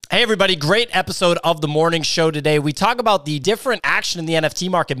Hey, everybody. Great episode of the morning show today. We talk about the different action in the NFT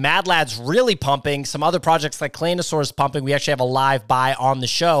market. Madlads really pumping. Some other projects like Claynos pumping. We actually have a live buy on the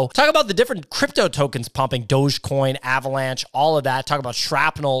show. Talk about the different crypto tokens pumping. Dogecoin, Avalanche, all of that. Talk about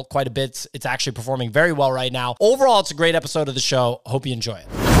Shrapnel quite a bit. It's actually performing very well right now. Overall, it's a great episode of the show. Hope you enjoy it.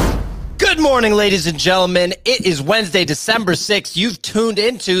 Good morning, ladies and gentlemen. It is Wednesday, December 6th. You've tuned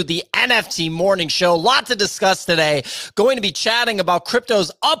into the NFT Morning Show. Lot to discuss today. Going to be chatting about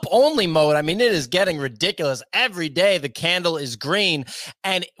crypto's up-only mode. I mean, it is getting ridiculous. Every day, the candle is green.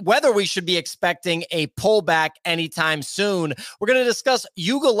 And whether we should be expecting a pullback anytime soon. We're going to discuss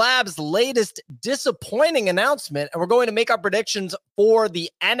Yuga Labs' latest disappointing announcement. And we're going to make our predictions for the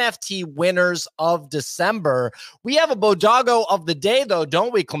NFT winners of December. We have a Bodago of the day, though,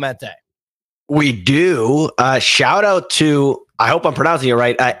 don't we, Clemente? We do. Shout out to, I hope I'm pronouncing it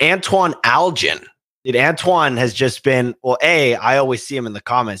right, Antoine Algin. Dude, Antoine has just been, well, I always see him in the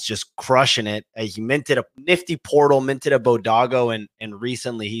comments just crushing it. He minted a nifty portal, minted a Bodago, and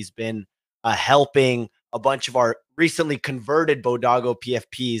recently he's been helping a bunch of our recently converted Bodago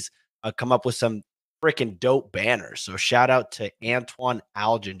PFPs come up with some freaking dope banners. So shout out to Antoine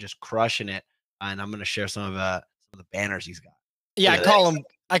Algin, just crushing it. And I'm going to share some of the banners he's got. Yeah,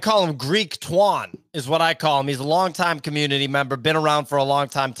 I call him Greek Twan is what I call him. He's a longtime community member, been around for a long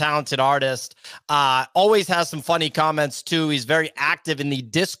time, talented artist. Always has some funny comments too. He's very active in the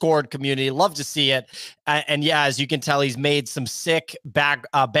Discord community. Love to see it. And yeah, as you can tell, he's made some sick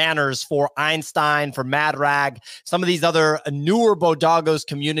banners for Einstein, for Madrag, some of these other newer Bodagos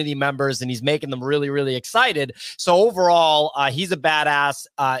community members, and he's making them really, really excited. So overall, he's a badass.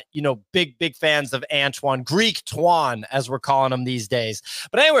 Big fans of Antoine, Greek Twan, as we're calling him these days.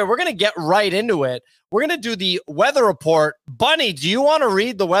 But anyway, we're going to get right into it. We're going to do the weather report. Bunny, do you want to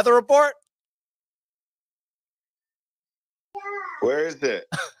read the weather report? Where is it?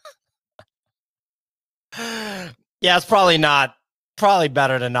 Yeah, it's probably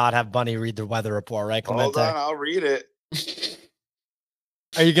better to not have Bunny read the weather report, right, Clemente? Hold on, I'll read it.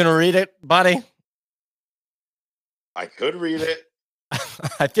 Are you going to read it, Bunny? I could read it.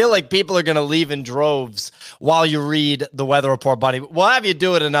 I feel like people are going to leave in droves while you read the weather report, buddy. We'll have you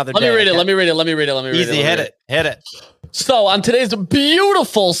do it another day. Let me read it. Easy, hit it. So on today's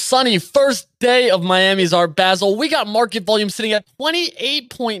beautiful, sunny first day of Miami's Art Basel, we got market volume sitting at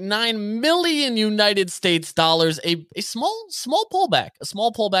 28.9 million United States dollars. A small pullback. A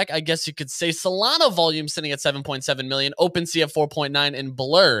small pullback, I guess you could say. Solana volume sitting at 7.7 million. OpenSea at 4.9, and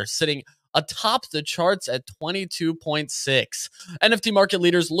Blur sitting atop the charts at 22.6. NFT market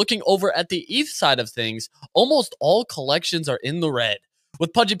leaders looking over at the ETH side of things, almost all collections are in the red.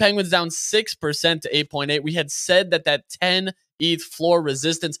 With Pudgy Penguins down 6% to 8.8, we had said that 10 ETH floor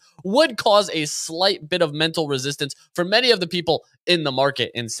resistance would cause a slight bit of mental resistance for many of the people in the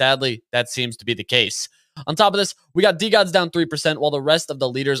market, and sadly, that seems to be the case. On top of this, we got DGods down 3%, while the rest of the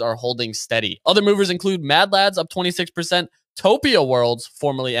leaders are holding steady. Other movers include Madlads up 26%, Topia Worlds,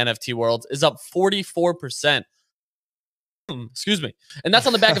 formerly NFT Worlds, is up 44%. Excuse me. And that's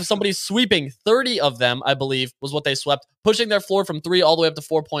on the back of somebody sweeping 30 of them, I believe, was what they swept, pushing their floor from 3 all the way up to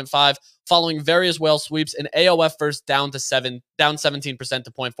 4.5, following various whale sweeps, and AOF first down 17% to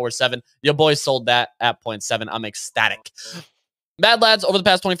 0.47. Your boy sold that at 0.7. I'm ecstatic. Madlads over the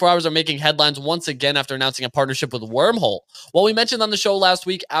past 24 hours are making headlines once again after announcing a partnership with Wormhole. While we mentioned on the show last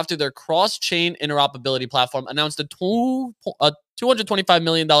week after their cross-chain interoperability platform announced a $225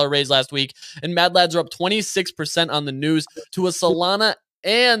 million raise last week, and Madlads are up 26% on the news to a Solana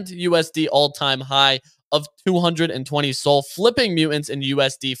and USD all-time high of 220 SOL, flipping mutants in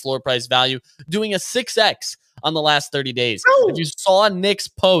USD floor price value, doing a 6x on the last 30 days. Oh. If you saw Nick's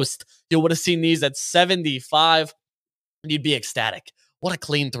post, you would have seen these at 75. You'd be ecstatic. What a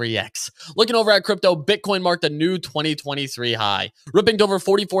clean 3x. Looking over at crypto, Bitcoin marked a new 2023 high, ripping to over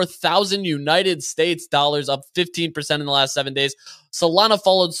 44,000 United States dollars, up 15% in the last 7 days. Solana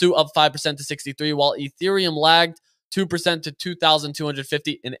followed suit, up 5% to 63, while Ethereum lagged 2% to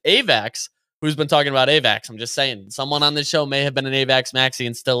 2,250. And AVAX, who's been talking about AVAX, I'm just saying, someone on this show may have been an AVAX maxi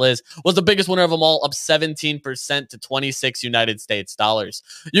and still is, was the biggest winner of them all, up 17% to 26 United States dollars.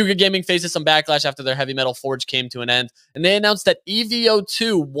 Yuga Gaming faces some backlash after their Heavy Metal Forge came to an end, and they announced that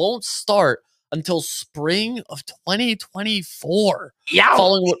EVO2 won't start until spring of 2024. Yeah.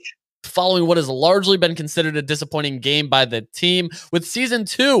 Following what has largely been considered a disappointing game by the team, with Season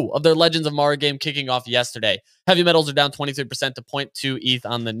 2 of their Legends of Mara game kicking off yesterday. Heavy metals are down 23% to 0.2 ETH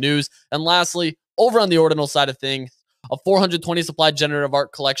on the news. And lastly, over on the ordinal side of things, a 420 supply generative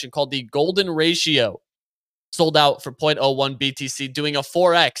art collection called the Golden Ratio sold out for 0.01 BTC, doing a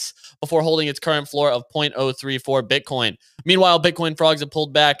 4x before holding its current floor of 0.034 Bitcoin. Meanwhile, Bitcoin frogs have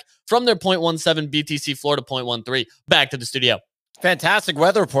pulled back from their 0.17 BTC floor to 0.13. Back to the studio. Fantastic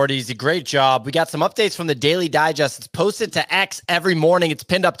weather report, Easy. Great job. We got some updates from the Daily Digest. It's posted to X every morning. It's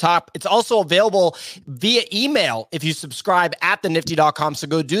pinned up top. It's also available via email if you subscribe at thenifty.com. So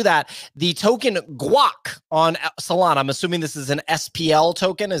go do that. The token Guac on Solana, I'm assuming this is an SPL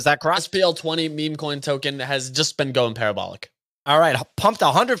token. Is that correct? SPL 20 meme coin token has just been going parabolic. All right, pumped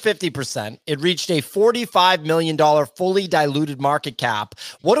 150%. It reached a $45 million fully diluted market cap.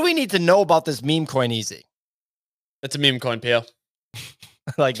 What do we need to know about this meme coin, Easy? It's a meme coin, Pio.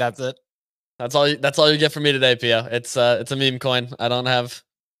 Like, that's it? That's all you get from me today, Pio. It's a meme coin. I don't have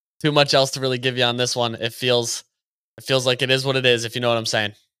too much else to really give you on this one. It feels like it is what it is, if you know what I'm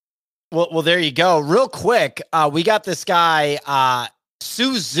saying. Well, there you go. Real quick, we got this guy,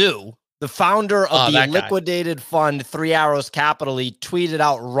 Suzu, the founder of the liquidated fund 3 Arrows Capital. He tweeted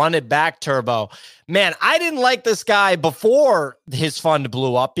out, "Run it back, Turbo." Man, I didn't like this guy before his fund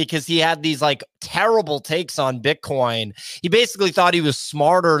blew up because he had these like terrible takes on Bitcoin. He basically thought he was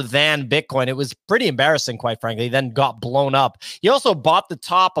smarter than Bitcoin. It was pretty embarrassing, quite frankly. He then got blown up. He also bought the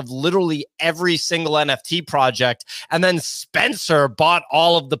top of literally every single NFT project. And then Spencer bought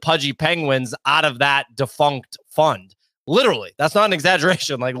all of the Pudgy Penguins out of that defunct fund. Literally, that's not an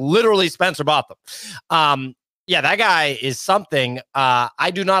exaggeration. Like, literally, Spencer bought them. Yeah, that guy is something.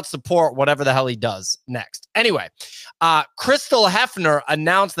 I do not support whatever the hell he does next. Anyway, Crystal Hefner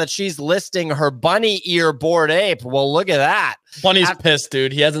announced that she's listing her bunny ear Bored Ape. Well, look at that. Bunny's pissed,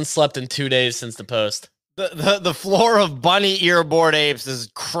 dude. He hasn't slept in 2 days since the post. The floor of bunny ear Bored Apes is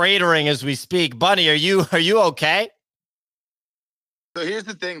cratering as we speak. Bunny, are you okay? So here's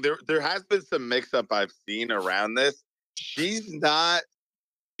the thing. There has been some mix-up I've seen around this. She's not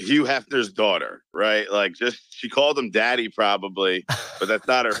Hugh Hefner's daughter, right? Like, she called him daddy probably, but that's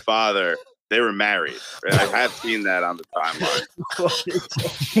not her father. They were married. Right? I have seen that on the timeline.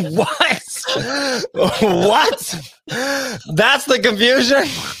 What? That's the confusion?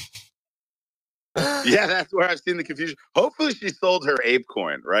 Yeah, that's where I've seen the confusion. Hopefully she sold her ape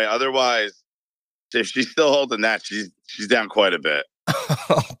coin, right? Otherwise, if she's still holding that, she's down quite a bit.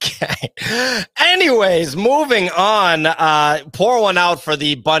 Okay. Anyways, moving on. Pour one out for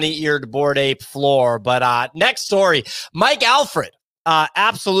the bunny-eared Bored Ape floor. But next story, Mike Alfred,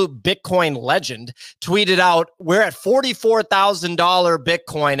 absolute Bitcoin legend, tweeted out, "We're at $44,000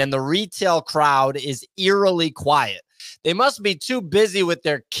 Bitcoin and the retail crowd is eerily quiet. They must be too busy with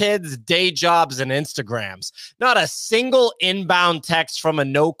their kids, day jobs, and Instagrams. Not a single inbound text from a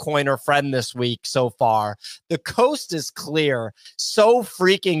no-coiner friend this week so far. The coast is clear. So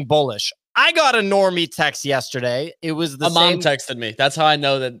freaking bullish." I got a normie text yesterday. It was the mom texted me. That's how I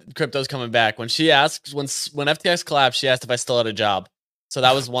know that crypto's coming back. When she asked, when FTX collapsed, she asked if I still had a job. So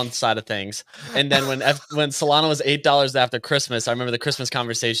that was one side of things. And then when Solana was $8 after Christmas, I remember the Christmas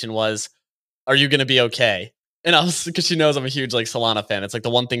conversation was, "Are you going to be okay?" And I was, because she knows I'm a huge like Solana fan. It's like the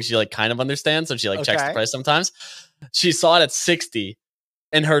one thing she like kind of understands. So she like checks the price sometimes. She saw it at 60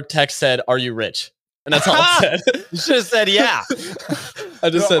 and her text said, "Are you rich?" And that's all it said. You should have said, yeah.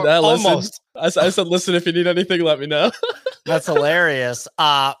 I just said, listen. I said, "Listen, if you need anything, let me know." That's hilarious.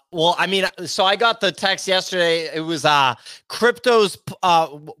 Well, I mean, so I got the text yesterday. It was crypto's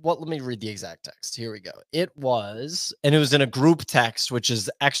let me read the exact text. Here we go. It was in a group text, which is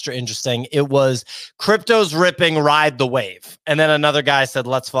extra interesting. It was crypto's ripping, ride the wave. And then another guy said,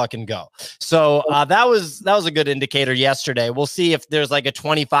 "Let's fucking go." So that was a good indicator yesterday. We'll see if there's like a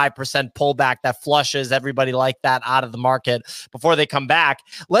 25% pullback that flushes everybody like that out of the market before they come back.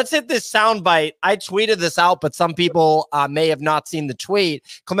 Let's hit this soundbite. I tweeted this out, but some people may have not seen the tweet.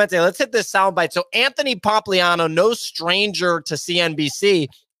 Clemente, let's hit this soundbite. So Anthony Pompliano, no stranger to CNBC.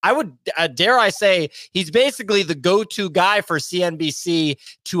 I would, dare I say, he's basically the go-to guy for CNBC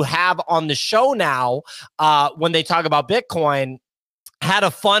to have on the show now when they talk about Bitcoin. Had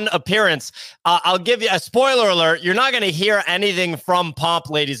a fun appearance. I'll give you a spoiler alert. You're not going to hear anything from Pomp,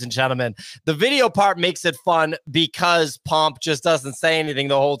 ladies and gentlemen. The video part makes it fun because Pomp just doesn't say anything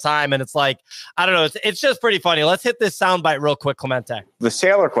the whole time. And it's like, I don't know. It's just pretty funny. Let's hit this soundbite real quick, Clemente. The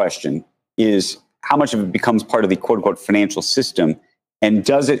sailor question is how much of it becomes part of the quote unquote financial system. And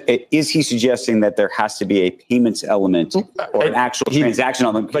is he suggesting that there has to be a payments element or an actual transaction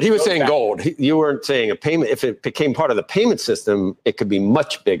element? But he was saying gold. You weren't saying a payment. If it became part of the payment system, it could be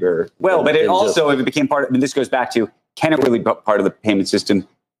much bigger. Well, but it also, if it became part of, and this goes back to, can it really be part of the payment system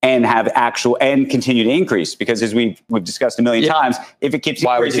and have actual and continue to increase? Because as we've discussed a million times, if it keeps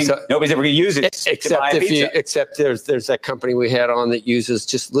increasing, nobody's ever going to use it. Except there's that company we had on that uses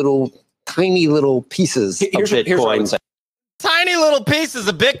just little tiny little pieces of Here's what I would Bitcoin. say. Tiny little pieces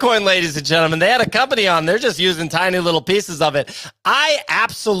of Bitcoin, ladies and gentlemen. They had a company on. They're just using tiny little pieces of it. I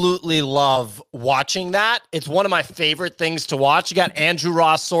absolutely love watching that. It's one of my favorite things to watch. You got Andrew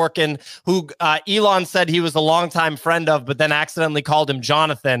Ross Sorkin, who Elon said he was a longtime friend of, but then accidentally called him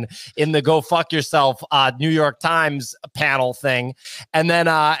Jonathan in the "Go Fuck Yourself" New York Times panel thing. And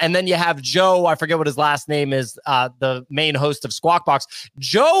then you have Joe. I forget what his last name is. The main host of Squawk Box.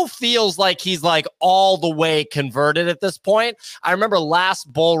 Joe feels like he's like all the way converted at this point. I remember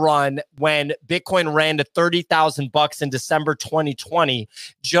last bull run when Bitcoin ran to $30,000 in December 2020.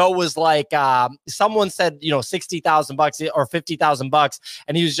 Joe was like, someone said, $60,000 or $50,000,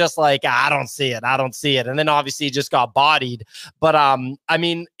 and he was just like, I don't see it, and then obviously he just got bodied. But I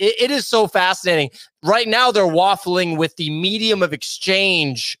mean, it is so fascinating. Right now, they're waffling with the medium of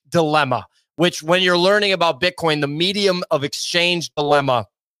exchange dilemma, which when you're learning about Bitcoin, the medium of exchange dilemma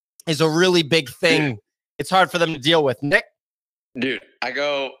is a really big thing. It's hard for them to deal with. Nick? Dude, I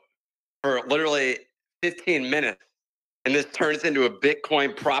go for literally 15 minutes, and this turns into a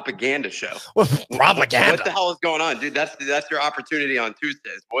Bitcoin propaganda show. Propaganda? What the hell is going on, dude? That's your opportunity on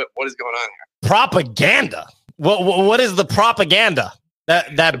Tuesdays. What is going on here? Propaganda? What is the propaganda?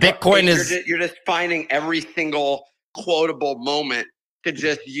 That Bitcoin is... You're just finding every single quotable moment to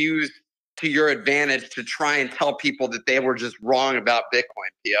just use to your advantage to try and tell people that they were just wrong about Bitcoin,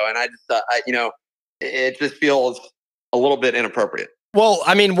 Pio. And I just, it just feels a little bit inappropriate. Well,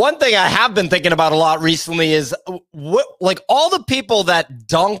 I mean, one thing I have been thinking about a lot recently is all the people that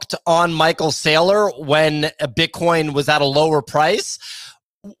dunked on Michael Saylor when Bitcoin was at a lower price.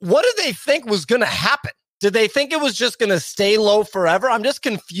 What did they think was going to happen? Did they think it was just going to stay low forever? I'm just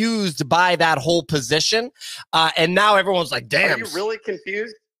confused by that whole position. And now everyone's like, damn. Are you really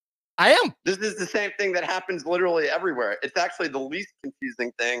confused? I am. This is the same thing that happens literally everywhere. It's actually the least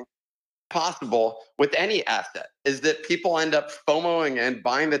confusing thing possible with any asset, is that people end up FOMOing and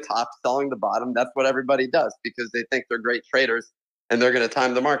buying the top, selling the bottom. That's what everybody does because they think they're great traders and they're going to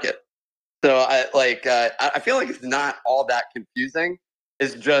time the market. So I feel like it's not all that confusing.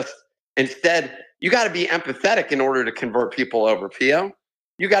 It's just, instead, you got to be empathetic in order to convert people over, Pio.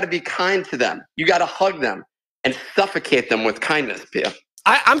 You got to be kind to them. You got to hug them and suffocate them with kindness, Pio.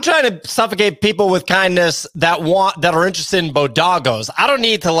 I'm trying to suffocate people with kindness that are interested in bodagos. I don't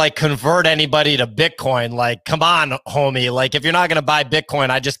need to convert anybody to Bitcoin. Like, come on, homie. Like, if you're not going to buy Bitcoin,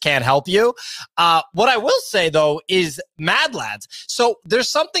 I just can't help you. What I will say though is Madlads. So there's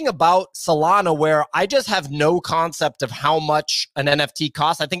something about Solana where I just have no concept of how much an NFT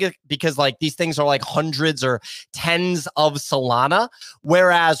costs. I think because these things are like hundreds or tens of Solana.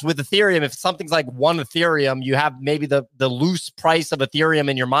 Whereas with Ethereum, if something's like one Ethereum, you have maybe the loose price of Ethereum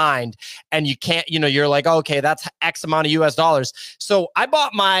in your mind, and you can't, you're like, okay, that's X amount of US dollars. So I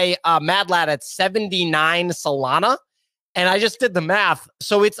bought my Madlad at 79 Solana, and I just did the math.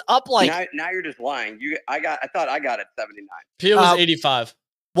 So it's up now you're just lying. I thought I got it 79. Pio was 85.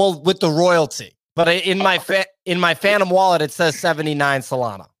 Well, with the royalty. But in my Phantom wallet, it says 79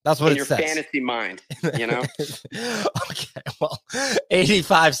 Solana. That's what it says. In your fantasy mind, Okay, well,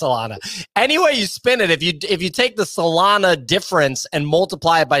 85 Solana. Anyway, you spin it. If you take the Solana difference and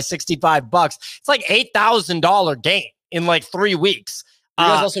multiply it by $65, it's like $8,000 gain in 3 weeks. You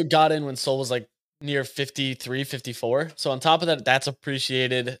guys also got in when Sol was near 53, 54. So on top of that, that's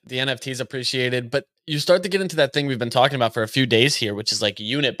appreciated. The NFTs appreciated. But you start to get into that thing we've been talking about for a few days here, which is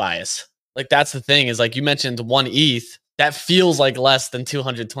unit bias. That's the thing, is you mentioned 1 ETH, that feels like less than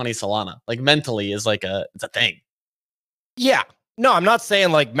 220 Solana. Mentally is it's a thing. Yeah. No, I'm not saying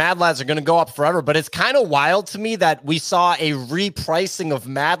Madlads are going to go up forever, but it's kind of wild to me that we saw a repricing of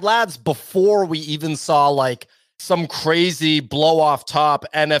Madlads before we even saw some crazy blow off top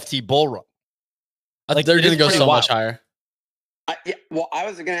NFT bull run. They're going to go so much higher. I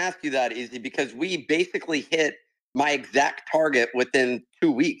was going to ask you that, Easy, because we basically hit my exact target within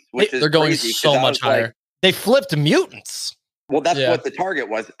 2 weeks, which is they're going crazy, so much higher. They flipped mutants. Well, that's what the target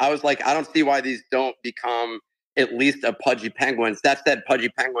was. I was like, I don't see why these don't become at least a Pudgy Penguins. That said, Pudgy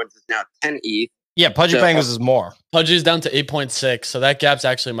Penguins is now 10 ETH. Yeah, Pudgy Penguins is more. Pudgy is down to 8.6, so that gap's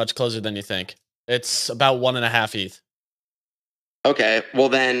actually much closer than you think. It's about 1.5 ETH. Okay, well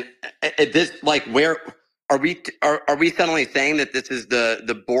then, this where are we suddenly saying that this is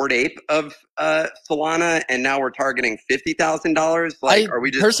the Bored Ape of Solana, and now we're targeting $50,000? Are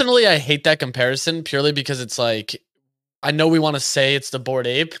we just personally? I hate that comparison purely because it's I know we want to say it's the Bored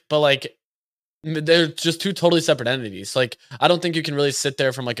Ape, but they're just two totally separate entities. I don't think you can really sit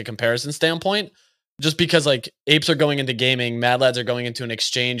there from a comparison standpoint, just because apes are going into gaming, Madlads are going into an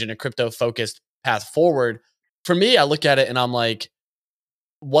exchange and a crypto focused path forward. For me, I look at it and I'm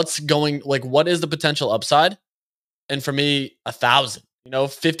what's going, like, what is the potential upside? And for me, 1,000,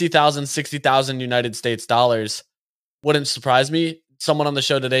 50,000, 60,000 United States dollars wouldn't surprise me. Someone on the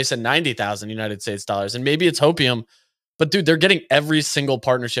show today said 90,000 United States dollars, and maybe it's hopium, but dude, they're getting every single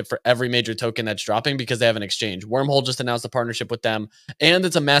partnership for every major token that's dropping because they have an exchange. Wormhole just announced a partnership with them, and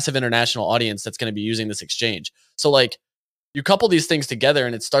it's a massive international audience that's going to be using this exchange. So like, you couple these things together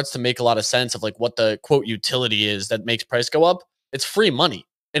and it starts to make a lot of sense of like what the quote utility is that makes price go up. It's free money.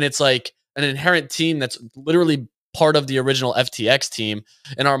 And it's like an inherent team that's literally part of the original FTX team.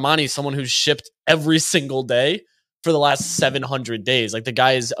 And Armani, someone who's shipped every single day for the last 700 days. Like the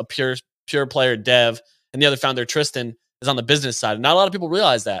guy is a pure player dev, and the other founder, Tristan, is on the business side. And not a lot of people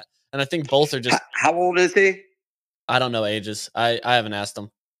realize that. And I think both are just... How old is he? I don't know ages. I haven't asked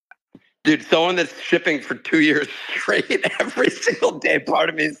him. Dude, someone that's shipping for 2 years straight every single day, part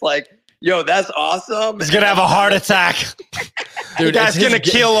of me is like, yo, that's awesome. He's going to have a heart attack. Dude, the guy's going to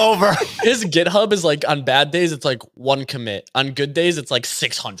keel over. His GitHub is like, on bad days, it's like 1 commit. On good days, it's like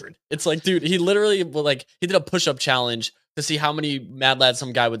 600. It's like, dude, he literally, like, he did a push-up challenge to see how many Mad Lads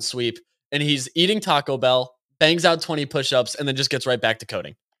some guy would sweep. And he's eating Taco Bell, bangs out 20 push-ups, and then just gets right back to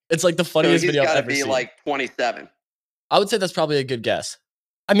coding. It's like the funniest video I've ever seen. He's got to be like 27. I would say that's probably a good guess.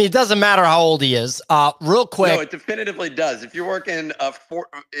 I mean, it doesn't matter how old he is. Real quick. No, it definitively does. If you're working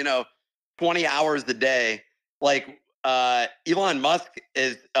 20 hours a day, like Elon Musk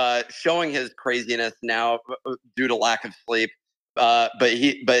is showing his craziness now due to lack of sleep. But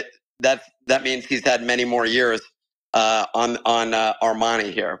that means he's had many more years on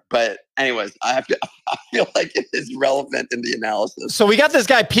Armani here. But anyways, I feel like it is relevant in the analysis. So we got this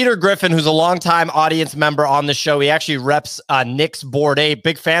guy, Peter Griffin, who's a longtime audience member on the show. He actually reps Nick's Bored Ape.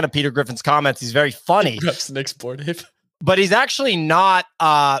 Big fan of Peter Griffin's comments. He's very funny. Reps Nick's Bored Ape. But he's actually not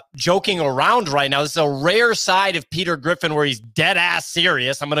joking around right now. This is a rare side of Peter Griffin where he's dead ass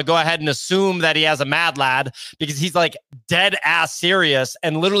serious. I'm going to go ahead and assume that he has a Mad Lad because he's like dead ass serious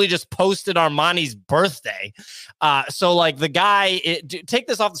and literally just posted Armani's birthday. So like the guy, take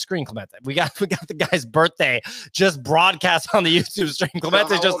this off the screen, Clemente. We got the guy's birthday just broadcast on the YouTube stream.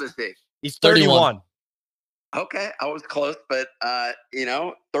 Clemente how old is he? He's 31. Okay, I was close, but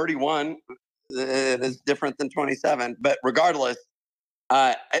 31. It is different than 27, but regardless,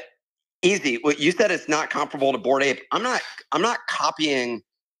 easy. What you said, it's not comparable to Bored Ape. I'm not copying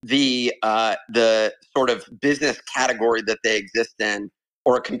the sort of business category that they exist in,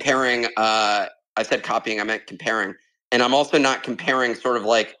 or comparing. I said copying, I meant comparing, and I'm also not comparing sort of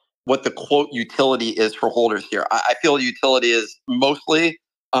like what the quote utility is for holders here. I feel utility is mostly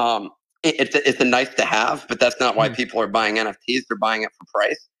it's a nice to have, but that's not why people are buying NFTs. They're buying it for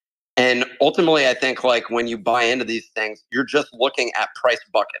price. And ultimately, I think like when you buy into these things, you're just looking at price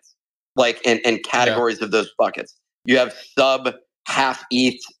buckets, like and categories of those buckets. You have sub half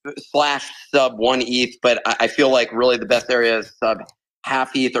ETH / sub 1 ETH, but I feel like really the best area is sub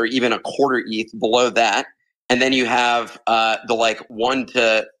half ETH or even a quarter ETH below that. And then you have the like 1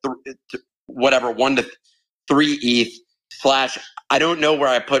 to 3 ETH / I don't know where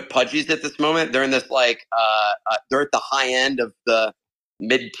I put Pudgies at this moment. They're in this like they're at the high end of the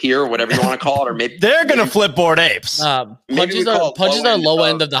mid-tier, whatever you want to call it, or maybe they're gonna flip Bored Apes. Pudgies are low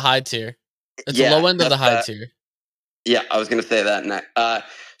end of the high tier. It's a low end of the high tier. Yeah, I was gonna say that.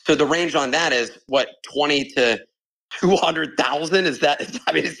 So the range on that is what, 20 to 200,000? Is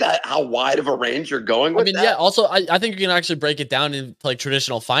that how wide of a range you're going with? Yeah. Also, I think you can actually break it down into like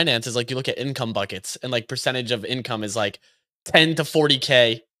traditional finances. Like you look at income buckets, and like percentage of income is like 10 to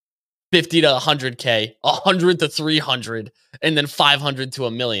 40K. 50 to 100K, 100 to 300, and then 500 to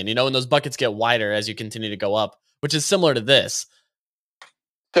 $1 million, and those buckets get wider as you continue to go up, which is similar to this.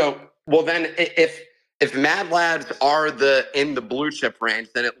 So, well then if Mad Lads are in the blue chip range,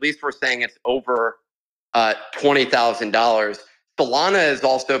 then at least we're saying it's over $20,000. Solana is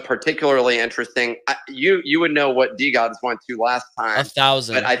also particularly interesting. You would know what DGods went to last time.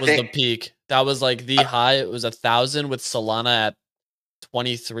 1,000 was the peak. That was like the high. It was 1,000 with Solana at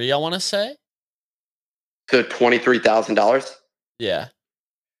 23, I want to say. So $23,000. Yeah.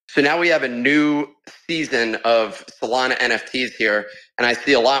 So now we have a new season of Solana NFTs here, and I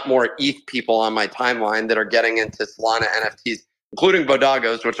see a lot more ETH people on my timeline that are getting into Solana NFTs, including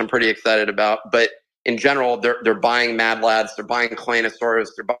Bodagos, which I'm pretty excited about. But in general, they're buying Mad Lads, they're buying Claynosaurus,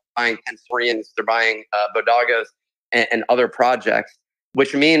 they're buying Tensorians, they're buying Bodagos and other projects,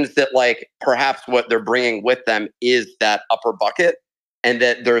 which means that like perhaps what they're bringing with them is that upper bucket. And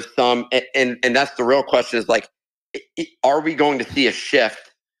that there's some, and that's the real question is like, are we going to see a shift?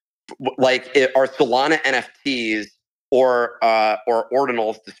 Like, are Solana NFTs or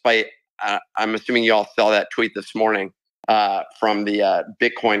ordinals, despite, I'm assuming you all saw that tweet this morning, from the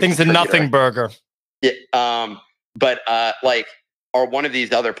Bitcoin Things in nothing burger. Yeah, but like, are one of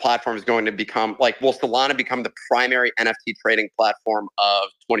these other platforms going to become like, will Solana become the primary NFT trading platform of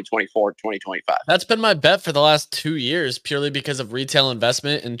 2024, 2025? That's been my bet for the last 2 years, purely because of retail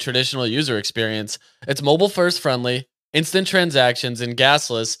investment and traditional user experience. It's mobile first friendly, instant transactions, and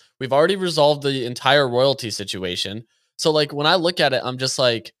gasless. We've already resolved the entire royalty situation. So like when I look at it, I'm just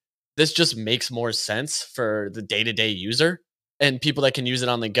like, this just makes more sense for the day-to-day user and people that can use it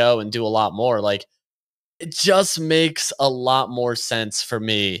on the go and do a lot more. Like, it just makes a lot more sense for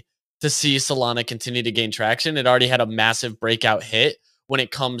me to see Solana continue to gain traction. It already had a massive breakout hit when it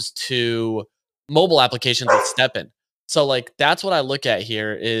comes to mobile applications with STEPN. So like that's what I look at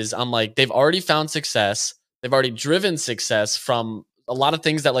here is I'm like, they've already found success. They've already driven success from a lot of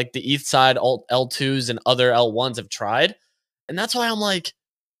things that like the ETH side, L2s and other L1s have tried. And that's why I'm like,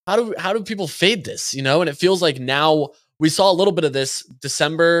 how do people fade this? You know, and it feels like now we saw a little bit of this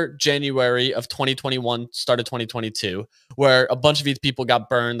December, January of 2021, started 2022, where a bunch of these people got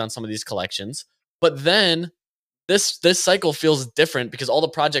burned on some of these collections. But then this cycle feels different because all the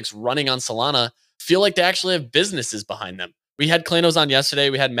projects running on Solana feel like they actually have businesses behind them. We had Claynos on yesterday.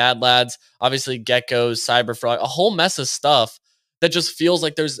 We had Madlads, obviously Geckos, Cyberfrog, a whole mess of stuff that just feels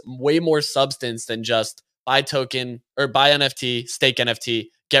like there's way more substance than just buy token or buy NFT, stake NFT,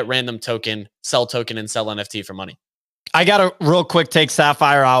 get random token, sell token, and sell NFT for money. I got to real quick take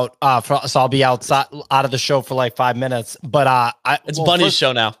Sapphire out, so I'll be out of the show for like 5 minutes. But it's Bunny's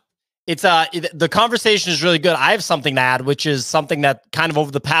show now. It's the conversation is really good. I have something to add, which is something that kind of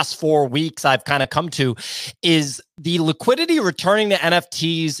over the past 4 weeks I've kind of come to, is the liquidity returning to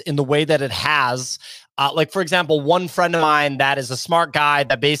NFTs in the way that it has. Like, for example, one friend of mine that is a smart guy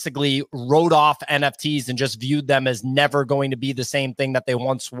that basically wrote off NFTs and just viewed them as never going to be the same thing that they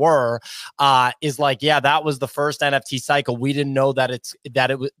once were, is like, yeah, that was the first NFT cycle. We didn't know that that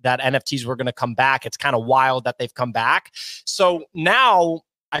NFTs were going to come back. It's kind of wild that they've come back. So now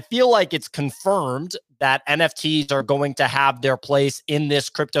I feel like it's confirmed that NFTs are going to have their place in this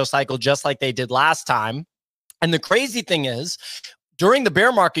crypto cycle, just like they did last time. And the crazy thing is, during the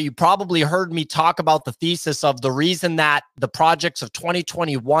bear market, you probably heard me talk about the thesis of the reason that the projects of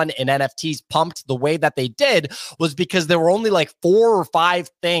 2021 in NFTs pumped the way that they did was because there were only like 4 or 5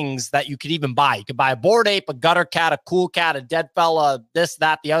 things that you could even buy. You could buy a Bored Ape, a Gutter Cat, a Cool Cat, a Dead Fella, this,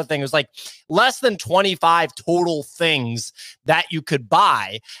 that, the other thing. It was like less than 25 total things that you could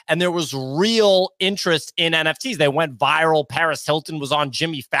buy. And there was real interest in NFTs. They went viral. Paris Hilton was on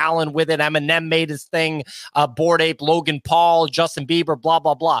Jimmy Fallon with it. Eminem made his thing. Bored Ape, Logan Paul, Justin Bieber, blah,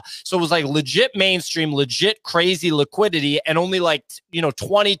 blah, blah. So it was like legit mainstream, legit crazy liquidity, and only like,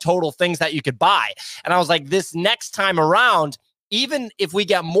 20 total things that you could buy. And I was like, this next time around, even if we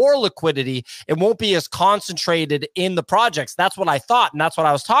get more liquidity, it won't be as concentrated in the projects. That's what I thought. And that's what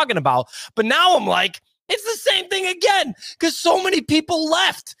I was talking about. But now I'm like, it's the same thing again, because so many people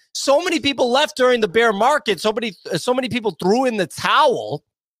left. So many people left during the bear market. So many people threw in the towel.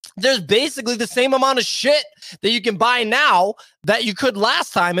 There's basically the same amount of shit that you can buy now that you could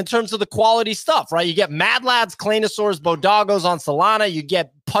last time in terms of the quality stuff, right? You get Madlads, Claynosaurs, Bodogos on Solana. You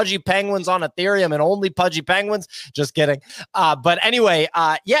get Pudgy Penguins on Ethereum and only Pudgy Penguins. Just kidding. But anyway,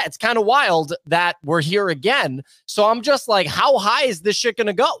 yeah, it's kind of wild that we're here again. So I'm just like, how high is this shit going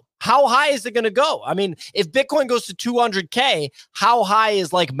to go? How high is it going to go? I mean, if Bitcoin goes to 200K, how high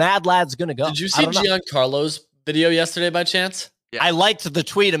is like Madlads going to go? Did you see Giancarlo's video yesterday by chance? Yeah. I liked the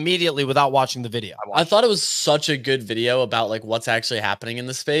tweet immediately without watching the video. I thought it was such a good video about like what's actually happening in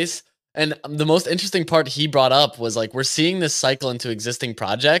the space. And the most interesting part he brought up was like, we're seeing this cycle into existing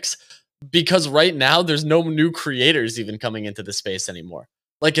projects because right now there's no new creators even coming into the space anymore.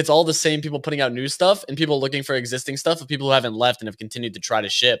 Like it's all the same people putting out new stuff and people looking for existing stuff of people who haven't left and have continued to try to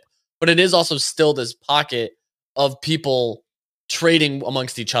ship. But it is also still this pocket of people trading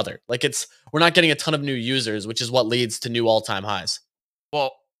amongst each other. Like we're not getting a ton of new users, which is what leads to new all-time highs.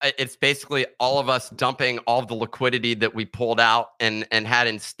 Well, it's basically all of us dumping all of the liquidity that we pulled out and had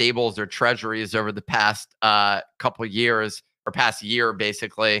in stables or treasuries over the past couple of years or past year,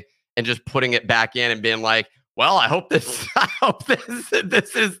 basically, and just putting it back in and being like, well, I hope this is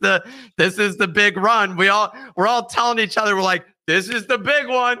the big run. We're all telling each other, we're like, this is the big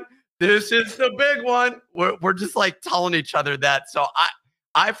one. This is the big one. We're just like telling each other that. So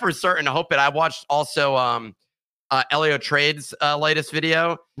I for certain hope it. I watched also Elio Trade's latest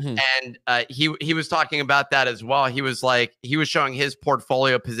video, and he was talking about that as well. He was showing his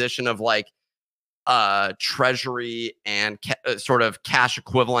portfolio position of like treasury and sort of cash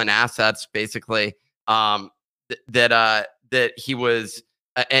equivalent assets, basically, that he was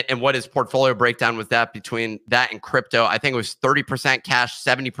and what his portfolio breakdown was that between that and crypto. I think it was 30% cash,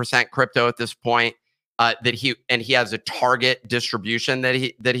 70% crypto at this point. That he has a target distribution that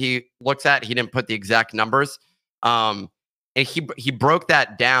he looks at. He didn't put the exact numbers. And he broke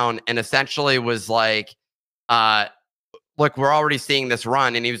that down and essentially was like, look, we're already seeing this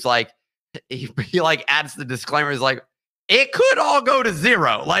run. And he was like, he like adds the disclaimer. He's like, it could all go to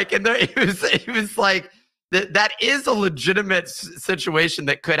zero. Like, and he was like, that is a legitimate situation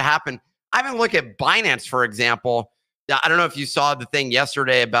that could happen. I mean, look at Binance, for example. I don't know if you saw the thing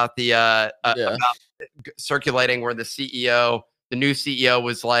yesterday about the about circulating where the new CEO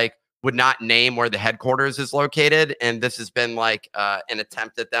was like, would not name where the headquarters is located. And this has been like an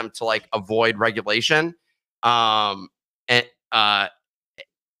attempt at them to like avoid regulation. And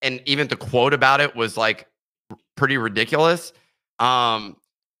even the quote about it was like pretty ridiculous.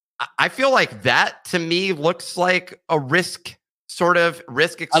 I feel like that to me looks like a risk exposure.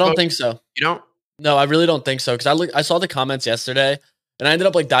 I don't think so. You don't? No, I really don't think so. Because I saw the comments yesterday, and I ended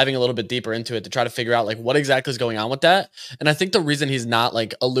up like diving a little bit deeper into it to try to figure out like what exactly is going on with that. And I think the reason he's not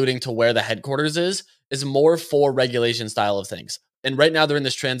like alluding to where the headquarters is more for regulation style of things. And right now they're in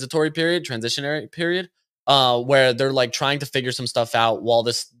this transitionary period, where they're like trying to figure some stuff out while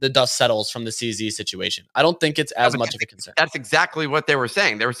the dust settles from the CZ situation. I don't think it's as much of a concern. That's exactly what they were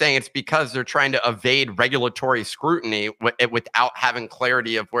saying. They were saying it's because they're trying to evade regulatory scrutiny without having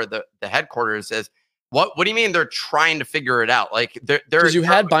clarity of where the headquarters is. What do you mean they're trying to figure it out? Like because you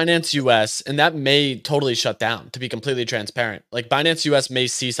had Binance US, and that may totally shut down, to be completely transparent. Like Binance US may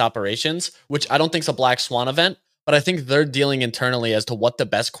cease operations, which I don't think is a black swan event. But I think they're dealing internally as to what the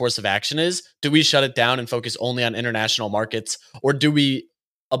best course of action is. Do we shut it down and focus only on international markets? Or do we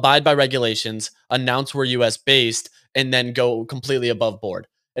abide by regulations, announce we're US based, and then go completely above board?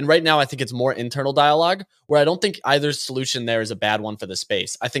 And right now, I think it's more internal dialogue, where I don't think either solution there is a bad one for the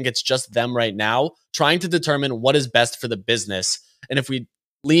space. I think it's just them right now trying to determine what is best for the business. And if we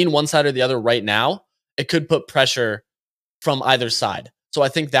lean one side or the other right now, it could put pressure from either side. So I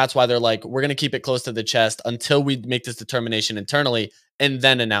think that's why they're like, we're going to keep it close to the chest until we make this determination internally and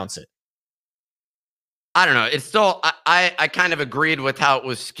then announce it. I don't know. It's still, I kind of agreed with how it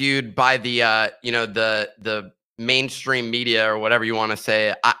was skewed by the, the mainstream media or whatever you want to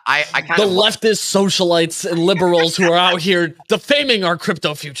say. I kind the of leftist socialites and liberals who are out here defaming our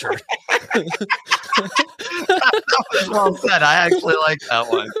crypto future. That was well said. I actually like that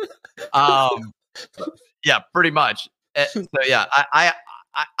one. Yeah, pretty much. So yeah,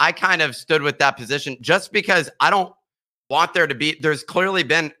 I kind of stood with that position just because I don't want there to be. There's clearly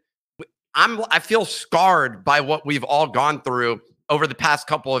been. I feel scarred by what we've all gone through over the past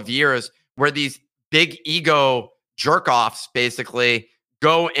couple of years, where these big ego jerk offs basically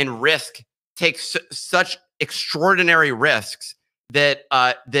go and take such extraordinary risks that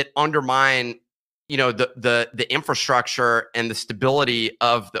undermine, the infrastructure and the stability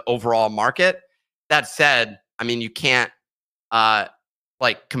of the overall market. That said, I mean, you can't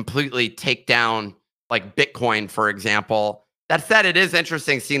like completely take down like Bitcoin, for example. That said, it is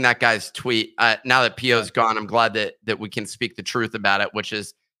interesting seeing that guy's tweet. Now that Pio's gone, I'm glad that we can speak the truth about it, which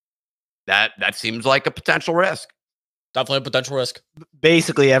is that seems like a potential risk. Definitely a potential risk.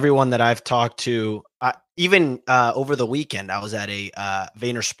 Basically, everyone that I've talked to, even over the weekend, I was at a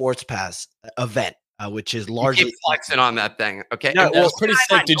Vayner Sports Pass event, which is largely keep flexing on that thing. Okay, no, well, pretty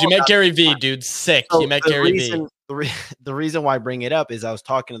sick, dude. You met Gary V, dude. Sick. So you met Gary V. The reason why I bring it up is I was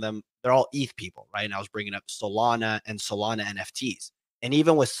talking to them. They're all ETH people, right? And I was bringing up Solana and Solana NFTs. And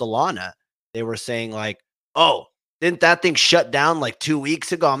even with Solana, they were saying like, "Oh, didn't that thing shut down like 2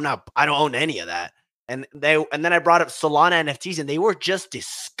 weeks ago? I don't own any of that." And then I brought up Solana NFTs, and they were just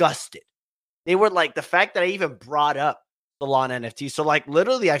disgusted. They were like, the fact that I even brought up Solana NFTs. So like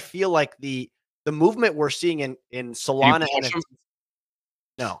literally, I feel like the movement we're seeing in Solana NFTs.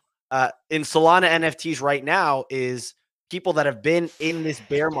 No. In Solana NFTs right now is people that have been in this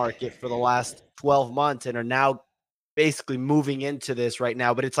bear market for the last 12 months and are now basically moving into this right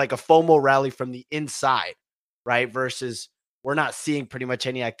now. But it's like a FOMO rally from the inside, right? Versus we're not seeing pretty much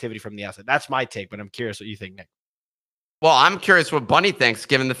any activity from the outside. That's my take, but I'm curious what you think, Nick. Well, I'm curious what Bunny thinks,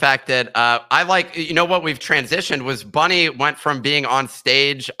 given the fact that I like, what we've transitioned was Bunny went from being on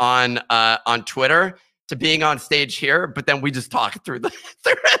stage on Twitter to being on stage here, but then we just talked through the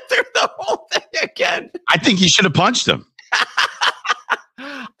whole thing again. I think you should have punched him.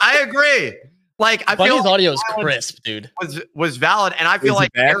 I agree. Like, I Bunny's feel like audio is crisp, dude. Was valid, and I feel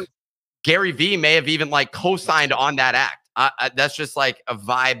like Gary V may have even like co-signed on that act. That's just like a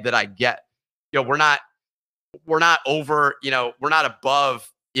vibe that I get. We're not over. We're not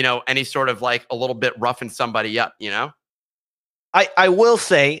above. Any sort of like a little bit roughing somebody up. I will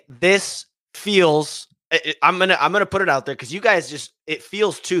say this feels. I'm gonna put it out there because you guys it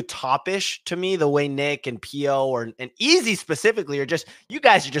feels too top-ish to me the way Nick and PO and Easy specifically you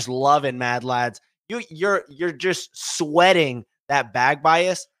guys are just loving Mad Lads. You're just sweating that bag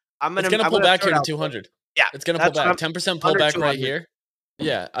bias. It's gonna pull back here to 200. Yeah, it's gonna pull back 10% pullback right here.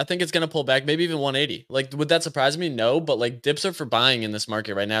 Yeah, I think it's gonna pull back, maybe even 180. Like, would that surprise me? No, but like dips are for buying in this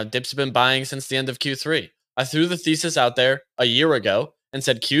market right now. Dips have been buying since the end of Q3. I threw the thesis out there a year ago and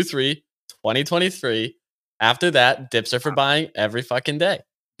said Q3 2023. After that, dips are for buying every fucking day.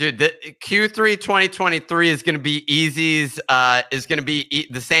 Dude, the Q3 2023 is going to be Easy's, is going to be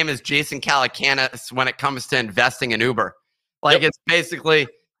the same as Jason Calacanis when it comes to investing in Uber. Like, it's basically,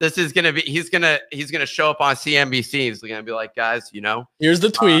 this is going to be, he's going to show up on CNBC. He's going to be like, guys, you know, here's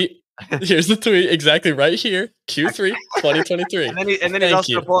the tweet. Here's the tweet exactly right here. Q3 2023. and then he's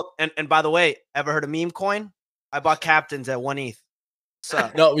also going to pull up. And by the way, ever heard of meme coin? I bought captains at 1 ETH.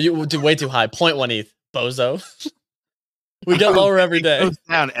 So no, you do way too high. 0.1 ETH, bozo. We get lower every day. It goes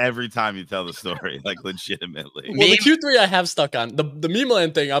down every time you tell the story, like legitimately. Well, the Q3 I have stuck on. The meme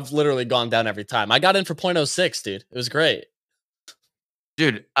land thing, I've literally gone down every time. I got in for 0.06, dude. It was great.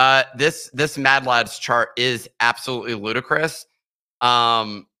 Dude, this Mad Lads chart is absolutely ludicrous.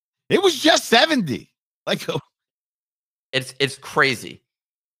 It was just 70. Like, it's crazy.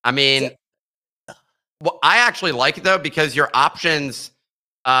 I mean, well, I actually like it though because your options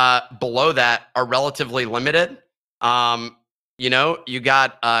below that are relatively limited. You know, you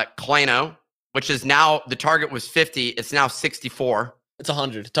got Clayno, which is now the target was 50. It's now 64. It's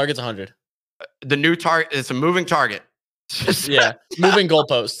 100. Target's 100. The new target is a moving target. Yeah, moving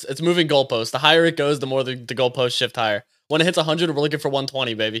goalposts. It's moving goalposts. The higher it goes, the more the goalposts shift higher. When it hits 100, we're looking for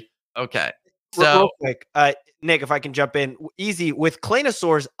 120, baby. Okay. So real quick, Nick, if I can jump in, Easy with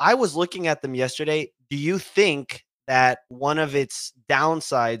Claynosaurs. I was looking at them yesterday. Do you think that one of its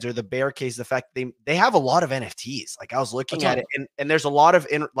downsides or the bear case, the fact they have a lot of NFTs? Like I was looking at it, and there's a lot of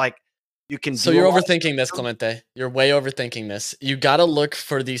you can. So you're overthinking this, Clemente. You're way overthinking this. You got to look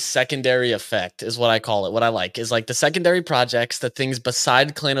for the secondary effect, is what I call it. What I like is like the secondary projects, the things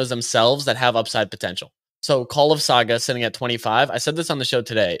beside Claynos themselves that have upside potential. So Call of Saga sitting at 25. I said this on the show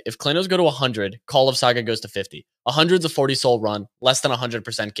today. If Claynos go to 100, Call of Saga goes to 50. 100's a 40 soul run, less than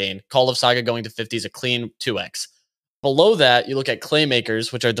 100% gain. Call of Saga going to 50 is a clean 2x. Below that, you look at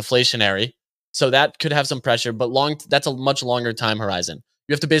Claymakers, which are deflationary. So that could have some pressure, but that's a much longer time horizon.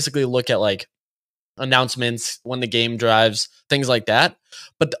 You have to basically look at like announcements, when the game drives, things like that.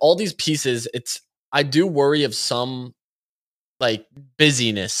 But all these pieces, I do worry of some like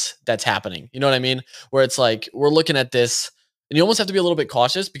busyness that's happening. You know what I mean? Where it's like, we're looking at this and you almost have to be a little bit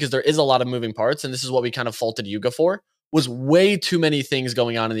cautious because there is a lot of moving parts. And this is what we kind of faulted Yuga for, was way too many things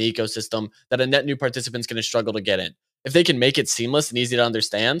going on in the ecosystem that a net new participant's going to struggle to get in. If they can make it seamless and easy to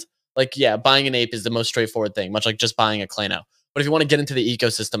understand, like, yeah, buying an ape is the most straightforward thing, much like just buying a Clayno. But if you want to get into the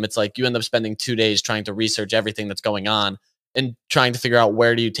ecosystem, it's like you end up spending 2 days trying to research everything that's going on and trying to figure out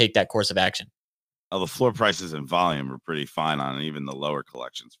where do you take that course of action. Oh, the floor prices and volume are pretty fine on even the lower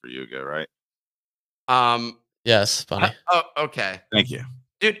collections for Yuga, right? Yes, Bunny. Oh, okay. Thank you.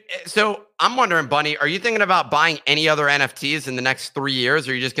 Dude, so I'm wondering, Bunny, are you thinking about buying any other NFTs in the next 3 years,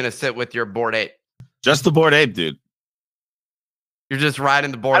 or are you just going to sit with your Bored Ape? Just the Bored Ape, dude. You're just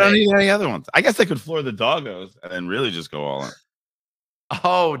riding the Bored Ape. I don't need any other ones. I guess I could floor the doggos and then really just go all in.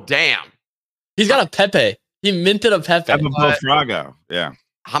 Oh, damn. He's got a Pepe. He minted a Pepe. I have a Bofrago. Yeah.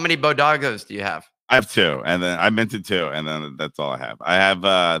 How many Bodogos do you have? I have 2, and then I minted 2, and then that's all I have. I have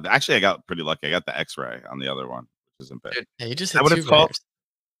actually I got pretty lucky. I got the X-ray on the other one, which isn't bad. Yeah, you just hit 2 bears.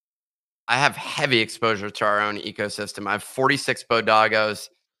 I have heavy exposure to our own ecosystem. I have 46 Bodogos,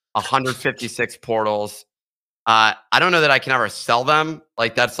 156 portals. I don't know that I can ever sell them.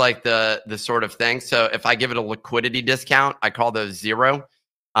 Like that's like the sort of thing. So if I give it a liquidity discount, I call those 0.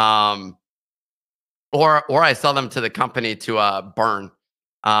 Or I sell them to the company to burn.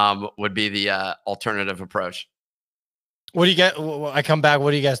 Would be the alternative approach. What do you get? I come back.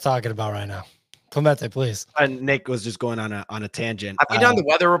 What are you guys talking about right now? Clemente, please. Nick was just going on a tangent. Have you done the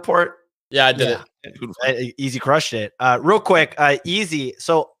weather report? Yeah, I did it. Easy crushed it. Real quick, Easy.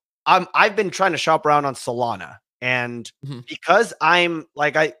 So I've been trying to shop around on Solana, and because I'm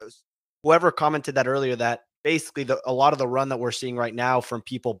like whoever commented that earlier, that basically a lot of the run that we're seeing right now from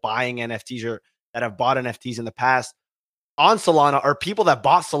people buying NFTs or that have bought NFTs in the past on Solana are people that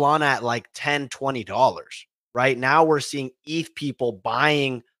bought Solana at like $10, $20. Right now we're seeing ETH people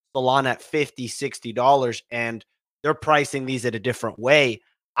buying Solana at $50, $60, and they're pricing these at a different way.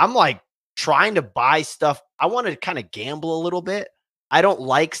 I'm like trying to buy stuff. I want to kind of gamble a little bit. I don't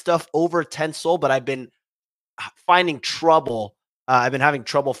like stuff over 10 SOL, but I've been finding trouble I've been having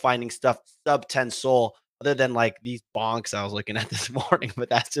trouble finding stuff sub 10 Sol, other than like these bonks I was looking at this morning, but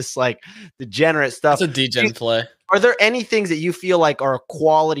that's just like degenerate stuff. That's a degen play. Are there any things that you feel like are a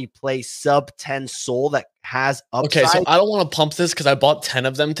quality play sub 10 Sol that has upside? Okay, so I don't want to pump this because I bought 10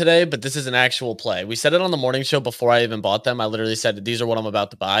 of them today, but this is an actual play. We said it on the morning show before I even bought them. I literally said, these are what I'm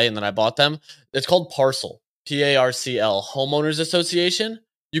about to buy, and then I bought them. It's called Parcel, P-A-R-C-L, Homeowners Association.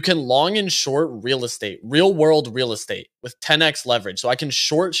 You can long and short real estate, real world real estate with 10x leverage. So I can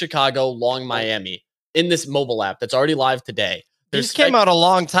short Chicago, long Miami in this mobile app that's already live today. These came out a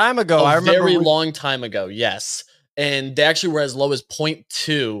long time ago. I remember very long time ago, yes. And they actually were as low as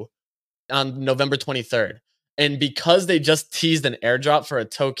 0.2 on November 23rd. And because they just teased an airdrop for a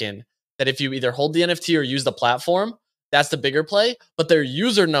token that if you either hold the NFT or use the platform, that's the bigger play. But their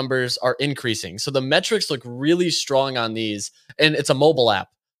user numbers are increasing. So the metrics look really strong on these. And it's a mobile app.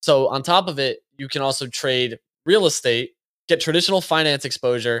 So on top of it, you can also trade real estate, get traditional finance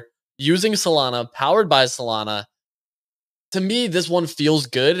exposure using Solana, powered by Solana. To me, this one feels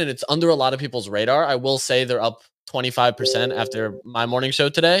good and it's under a lot of people's radar. I will say they're up 25% after my morning show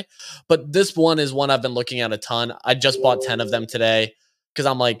today. But this one is one I've been looking at a ton. I just bought 10 of them today because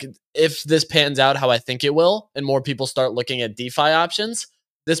I'm like, if this pans out how I think it will and more people start looking at DeFi options,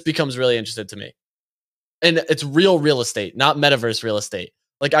 this becomes really interesting to me. And it's real estate, not metaverse real estate.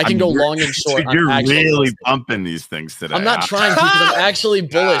 Like I can go long and short. Dude, you're really pumping these things today. I'm not trying to because I'm actually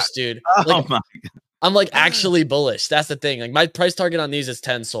bullish, dude. Like, Oh my God. I'm like actually bullish. That's the thing. Like my price target on these is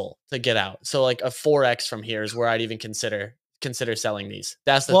 10 Sol to get out. So like a 4x from here is where I'd even consider selling these.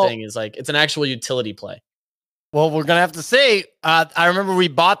 That's the thing is like it's an actual utility play. Well, we're gonna have to say. I remember we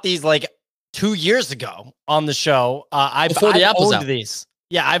bought these like 2 years ago on the show. I've owned these.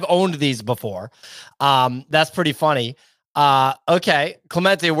 Yeah, I've owned these before. That's pretty funny. Okay,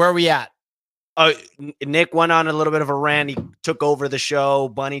 Clemente, where are we at? Nick went on a little bit of a rant. He took over the show.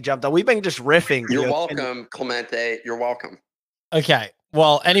 Bunny jumped on. We've been just riffing. You're welcome, Clemente. You're welcome. Okay.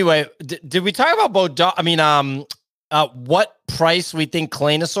 Well, anyway, did we talk about what price we think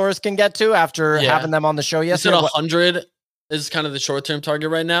Claynosaurus can get to after having them on the show yesterday? 100 is kind of the short-term target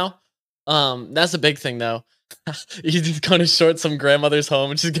right now. That's a big thing though. He's just gonna short some grandmother's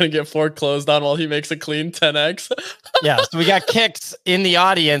home and she's gonna get foreclosed on while he makes a clean 10x. Yeah, so we got Kicks in the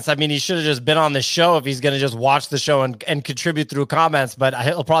audience. I mean, he should have just been on the show if he's gonna just watch the show and contribute through comments, but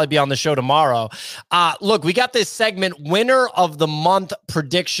he'll probably be on the show tomorrow. Look, we got this segment, winner of the month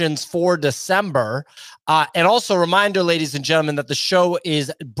predictions for December. And also reminder, ladies and gentlemen, that the show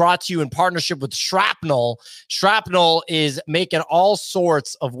is brought to you in partnership with Shrapnel. Shrapnel is making all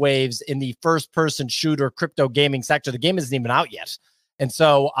sorts of waves in the first-person shooter crypto gaming sector. The game isn't even out yet. And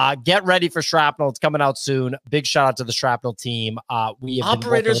so get ready for Shrapnel. It's coming out soon. Big shout out to the Shrapnel team. We have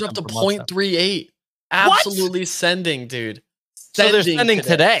operators are up to 0.38. Absolutely sending, dude. So they're sending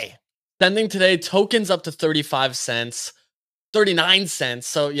today. Sending today. Tokens up to 35 cents, 39 cents.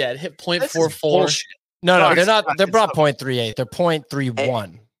 So yeah, it hit 0.44. No, they're not. They're brought 0.38. They're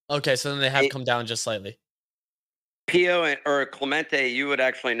 0.31. Okay, so then they have come down just slightly. Pio or Clemente, you would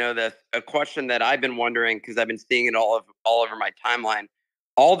actually know this. A question that I've been wondering because I've been seeing it all over my timeline.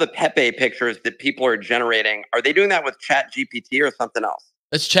 All the Pepe pictures that people are generating, are they doing that with Chat GPT or something else?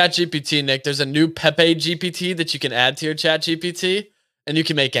 It's Chat GPT, Nick. There's a new Pepe GPT that you can add to your Chat GPT, and you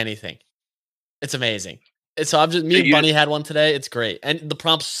can make anything. It's amazing. So me and Bunny had one today. It's great, and the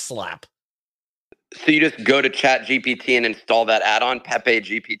prompts slap. So you just go to Chat GPT and install that add-on, Pepe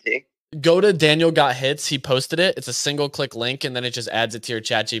GPT? Go to Daniel Got Hits. He posted it. It's a single click link, and then it just adds it to your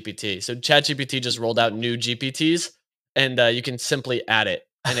Chat GPT. So Chat GPT just rolled out new GPTs, and you can simply add it,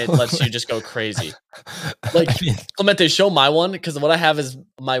 and it lets you just go crazy. Like, Clemente, show my one, because what I have is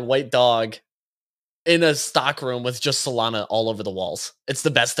my white dog in a stock room with just Solana all over the walls. It's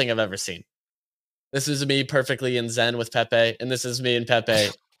the best thing I've ever seen. This is me perfectly in Zen with Pepe, and this is me and Pepe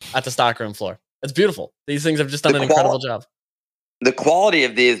at the stockroom floor. It's beautiful. These things have just done an incredible job. The quality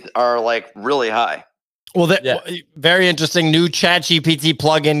of these are like really high. Well, very interesting. New Chat GPT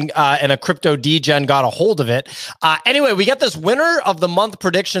plugin and a crypto degen got a hold of it. Anyway, we got this winner of the month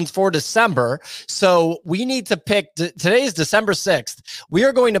predictions for December. So we need to pick, today is December 6th. We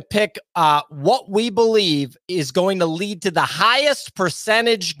are going to pick what we believe is going to lead to the highest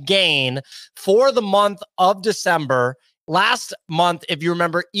percentage gain for the month of December. Last month, if you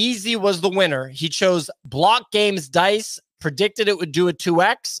remember, Easy was the winner. He chose Block Games Dice, predicted it would do a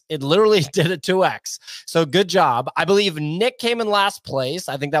 2x. It literally did a 2x. So good job. I believe Nick came in last place.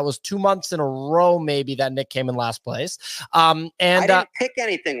 I think that was 2 months in a row, maybe, that Nick came in last place. And I didn't pick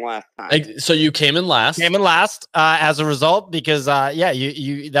anything last time. So you came in last. Came in last as a result because,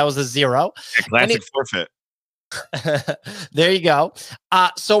 you that was a 0. Classic forfeit. There you go.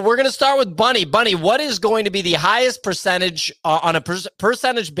 So we're going to start with Bunny. Bunny, what is going to be the highest percentage on a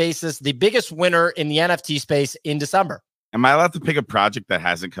percentage basis, the biggest winner in the NFT space in December? Am I allowed to pick a project that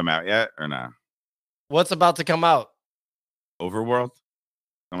hasn't come out yet or not? What's about to come out? Overworld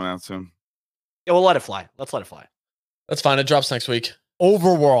coming out soon. Yeah, we'll let it fly. Let's let it fly. That's fine. It drops next week.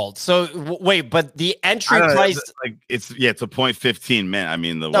 Overworld. So wait, but the entry price, like it's a 0.15 mint. I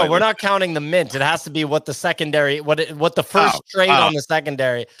mean, no, we're not counting the mint. It has to be what the secondary, what the first trade on the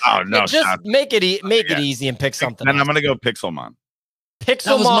secondary. Oh no, just make it it easy and pick something. Then I'm gonna go Pixelmon. Pixelmon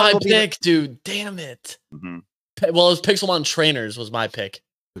that was my pick, dude. Damn it. Mm-hmm. Well, it was Pixelmon Trainers was my pick.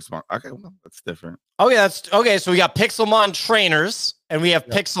 Pixelmon. Okay, well, that's different. Okay, that's okay. So we got Pixelmon Trainers and we have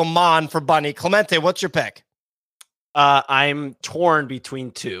Pixelmon for Bunny. Clemente, what's your pick? I'm torn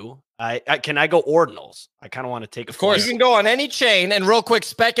between two. Can I go ordinals? I kind of want to take a. Of course, you can go on any chain. And real quick,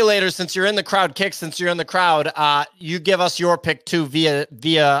 speculators, since you're in the crowd, since you're in the crowd, you give us your pick too via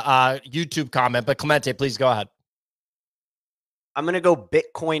YouTube comment. But Clemente, please go ahead. I'm gonna go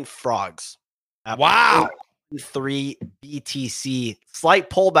Bitcoin frogs. Wow. 3 BTC, slight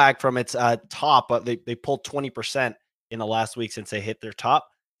pullback from its top, but they pulled 20% in the last week since they hit their top.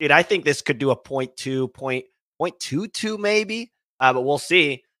 Dude, I think this could do a 0.22 maybe, but we'll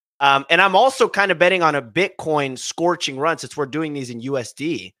see. And I'm also kind of betting on a Bitcoin scorching run since we're doing these in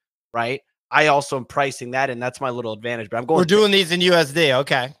USD, right? I also am pricing that, and that's my little advantage. But I'm going. We're doing these in USD,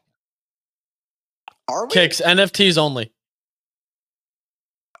 okay? Are we? Kicks NFTs only.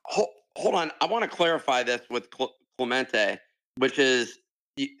 Hold on. I want to clarify this with Clemente, which is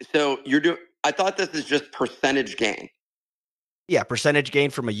so you're doing. I thought this is just percentage gain. Yeah, percentage gain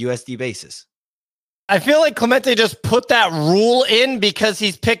from a USD basis. I feel like Clemente just put that rule in because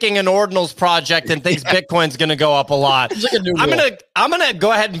he's picking an ordinals project and thinks Bitcoin's going to go up a lot. It's like a new I'm rule. gonna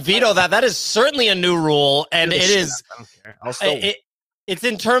go ahead and veto that. That is certainly a new rule, and it is. I don't care. I'll still It's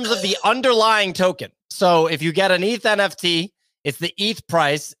in terms of the underlying token. So if you get an ETH NFT, it's the ETH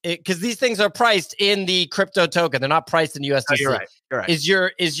price because these things are priced in the crypto token. They're not priced in USDC. Oh, you're right. You're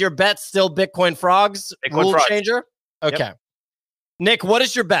right. Is your bet still Bitcoin frogs? Bitcoin rule frogs. changer? Okay. Yep. Nick, what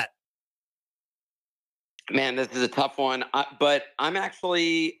is your bet? Man, this is a tough one. But I'm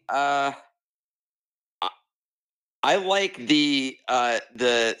actually I like the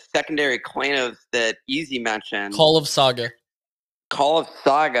secondary Claynos that Easy mentioned. Call of Saga.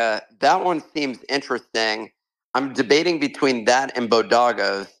 That one seems interesting. I'm debating between that and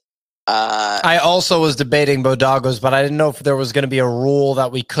Bodagos. I also was debating Bodagos, but I didn't know if there was going to be a rule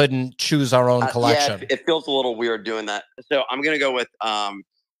that we couldn't choose our own collection. Yeah, it feels a little weird doing that. So I'm going to go with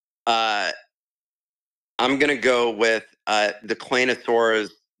the Claynosaurus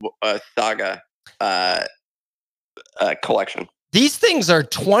Saga collection. These things are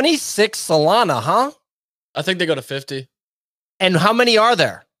 26 Solana, huh? I think they go to 50. And how many are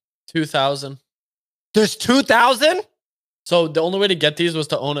there? 2,000. There's 2,000? So the only way to get these was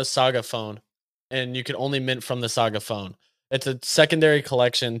to own a Saga phone, and you can only mint from the Saga phone. It's a secondary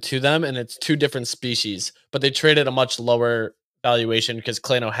collection to them, and it's two different species, but they trade at a much lower valuation because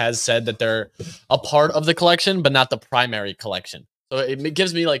Clayno has said that they're a part of the collection, but not the primary collection. So it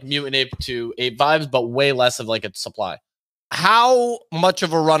gives me like Mutant Ape to Ape vibes, but way less of like a supply. How much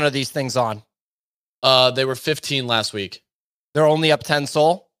of a run are these things on? They were 15 last week. They're only up 10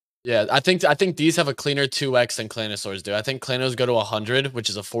 Sol? Yeah, I think these have a cleaner 2x than Claynosaurs do. I think Claynos go to 100, which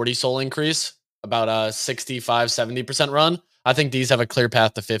is a 40 Sol increase, about a 65-70% run. I think these have a clear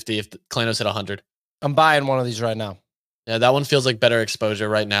path to 50 if Claynos hit 100. I'm buying one of these right now. Yeah, that one feels like better exposure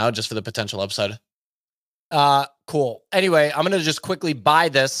right now just for the potential upside. Cool. Anyway, I'm going to just quickly buy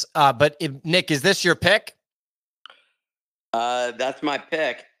this. But Nick, is this your pick? That's my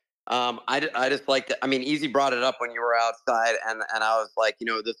pick. I just like to, I mean, Easy brought it up when you were outside and I was like,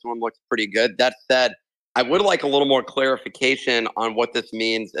 this one looks pretty good. That said, I would like a little more clarification on what this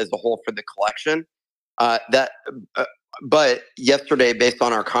means as a whole for the collection. But yesterday, based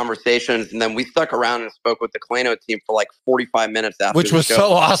on our conversations, and then we stuck around and spoke with the Clayno team for like 45 minutes after Which was the show.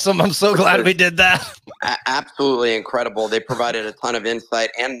 so awesome. I'm so glad we did that. Absolutely incredible. They provided a ton of insight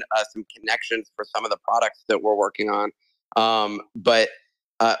and some connections for some of the products that we're working on. But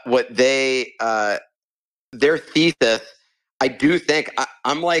what their thesis, I do think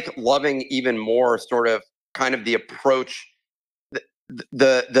I'm like loving even more sort of kind of the approach,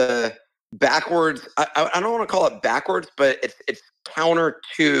 the backwards. I don't want to call it backwards, but it's counter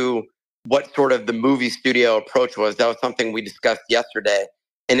to what sort of the movie studio approach was. That was something we discussed yesterday.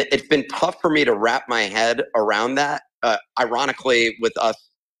 And it's been tough for me to wrap my head around that. Ironically, with us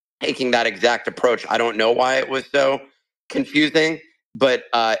taking that exact approach, I don't know why it was so confusing. but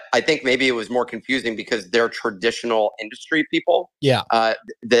I think maybe it was more confusing because they're traditional industry people. Yeah.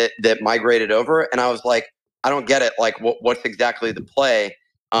 That migrated over, and I was like, I don't get it. Like, what's exactly the play?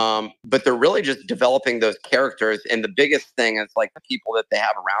 But they're really just developing those characters, and the biggest thing is like the people that they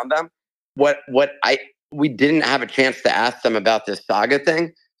have around them. We didn't have a chance to ask them about this Saga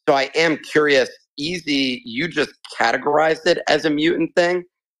thing, so I am curious. Easy, you just categorized it as a mutant thing,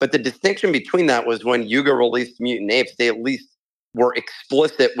 but the distinction between that was when Yuga released Mutant Apes, they at least were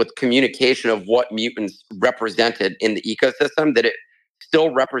explicit with communication of what mutants represented in the ecosystem, that it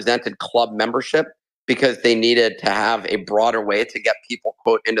still represented club membership because they needed to have a broader way to get people,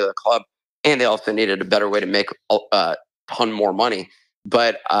 quote, into the club. And they also needed a better way to make a ton more money.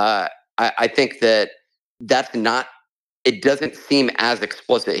 But I think that's not, it doesn't seem as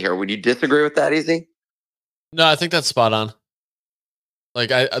explicit here. Would you disagree with that, Easy? No, I think that's spot on. Like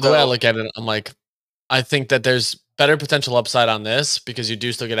the way I look at it, I'm like, I think that there's better potential upside on this because you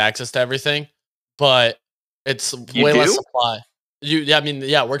do still get access to everything, but it's way less supply.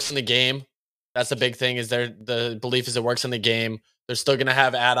 It works in the game. That's the big thing. Is the belief is it works in the game. They're still gonna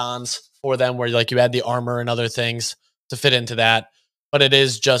have add-ons for them where like you add the armor and other things to fit into that. But it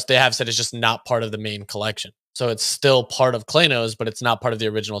is just, they have said it's just not part of the main collection. So it's still part of Claynos, but it's not part of the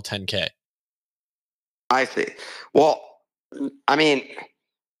original 10K. I see. Well, I mean,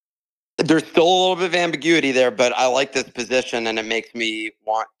 there's still a little bit of ambiguity there, but I like this position, and it makes me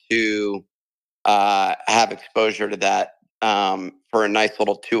want to have exposure to that for a nice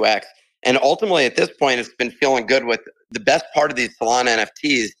little 2x. And ultimately, at this point, it's been feeling good. With the best part of these Solana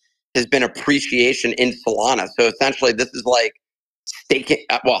NFTs has been appreciation in Solana. So essentially, this is like staking.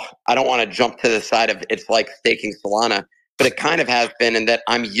 Well, I don't want to jump to the side of it's like staking Solana, but it kind of has been in that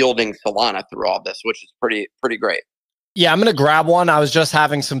I'm yielding Solana through all this, which is pretty great. Yeah, I'm going to grab one. I was just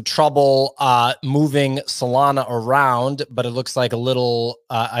having some trouble moving Solana around, but it looks like a little,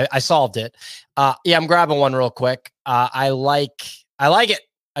 I solved it. Yeah, I'm grabbing one real quick. I like it.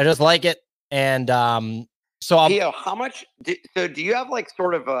 I just like it. And so I'll... Theo, how much, do you have like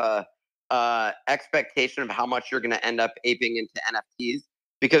sort of a expectation of how much you're going to end up aping into NFTs?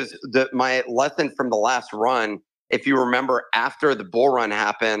 Because my lesson from the last run, if you remember, after the bull run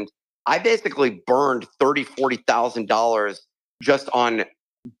happened, I basically burned $30,000-$40,000 just on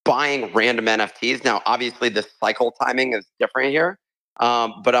buying random NFTs. Now, obviously, the cycle timing is different here,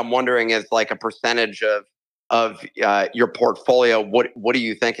 but I'm wondering, as like a percentage of your portfolio, what are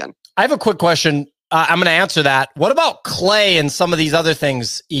you thinking? I have a quick question. I'm going to answer that. What about Clay and some of these other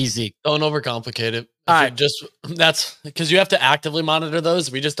things? Easy. Don't overcomplicate it. All right. That's because you have to actively monitor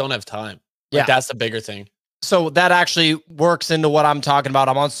those. We just don't have time. Like, that's the bigger thing. So that actually works into what I'm talking about.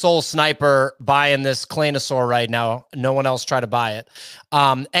 I'm on Soul Sniper buying this Claynosaur right now. No one else tried to buy it.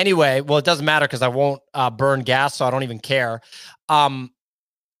 Anyway, well, it doesn't matter because I won't burn gas, so I don't even care.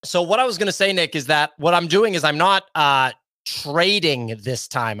 So what I was going to say, Nick, is that what I'm doing is I'm not trading this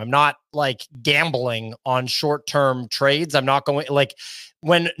time. I'm not like gambling on short-term trades. I'm not going like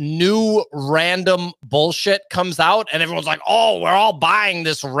when new random bullshit comes out and everyone's like, oh, we're all buying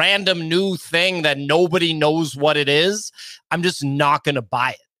this random new thing that nobody knows what it is. I'm just not going to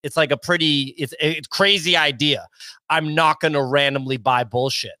buy it. It's like it's a crazy idea. I'm not going to randomly buy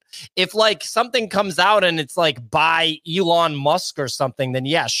bullshit. If like something comes out and it's like buy Elon Musk or something, then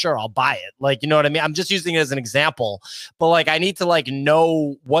yeah, sure, I'll buy it. Like, you know what I mean? I'm just using it as an example, but like I need to like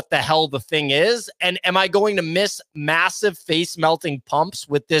know what the hell the thing is. And am I going to miss massive face melting pumps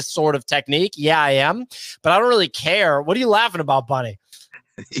with this sort of technique? Yeah, I am, but I don't really care. What are you laughing about, Bunny?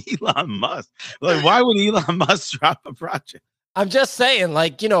 Elon Musk. Like, why would Elon Musk drop a project? I'm just saying,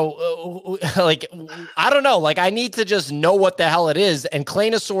 like, you know, like, I don't know. Like, I need to just know what the hell it is. And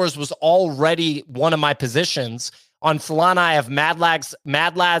Claynosaurs was already one of my positions. On Solana, I have Madlads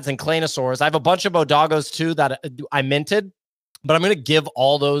and Claynosaurs. I have a bunch of Bodagos, too, that I minted. But I'm going to give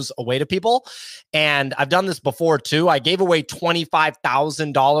all those away to people. And I've done this before, too. I gave away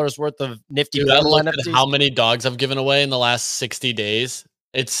 $25,000 worth of nifty NFTs. How many dogs I've given away in the last 60 days?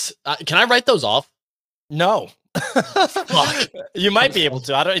 It's can I write those off? No. You might be able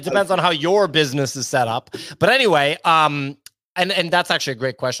to. It depends on how your business is set up. But anyway, and that's actually a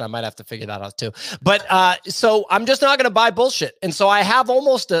great question. I might have to figure that out too. But so I'm just not going to buy bullshit. And so I have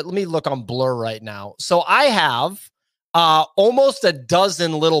almost let me look on Blur right now. So I have almost a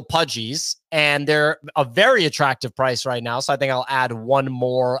dozen little pudgies, and they're a very attractive price right now. So I think I'll add one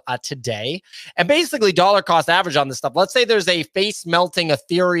more today. And basically dollar cost average on this stuff. Let's say there's a face melting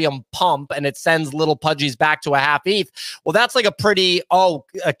Ethereum pump and it sends little pudgies back to a half ETH. Well, that's like a pretty,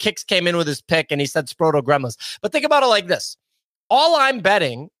 Kix came in with his pick and he said Sproto Gremlins. But think about it like this. All I'm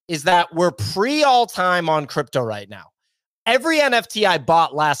betting is that we're pre all time on crypto right now. Every NFT I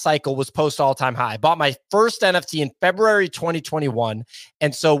bought last cycle was post all-time high. I bought my first NFT in February 2021.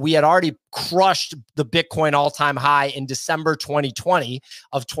 And so we had already crushed the Bitcoin all-time high in December 2020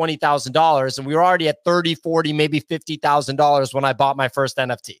 of $20,000. And we were already at 30, 40, maybe $50,000 when I bought my first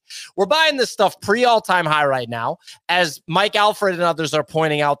NFT. We're buying this stuff pre-all-time high right now. As Mike Alfred and others are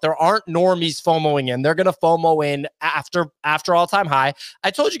pointing out, there aren't normies FOMOing in. They're going to FOMO in after all-time high.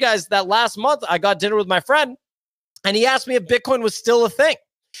 I told you guys that last month I got dinner with my friend, and he asked me if Bitcoin was still a thing.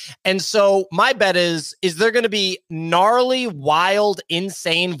 And so my bet is there going to be gnarly, wild,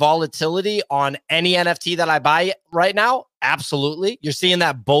 insane volatility on any NFT that I buy right now? Absolutely. You're seeing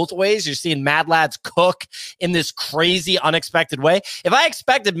that both ways. You're seeing Madlads cook in this crazy, unexpected way. If I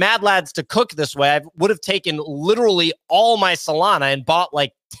expected Madlads to cook this way, I would have taken literally all my Solana and bought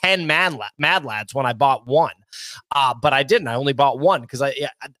like 10 Madlads when I bought one. But I didn't. I only bought one because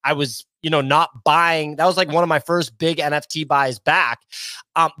I was, not buying. That was like one of my first big NFT buys back.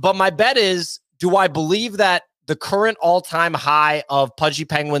 But my bet is, do I believe that the current all-time high of Pudgy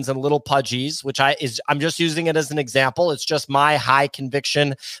Penguins and Little Pudgies, which I'm just using it as an example. It's just my high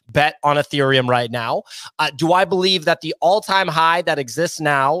conviction bet on Ethereum right now. Do I believe that the all-time high that exists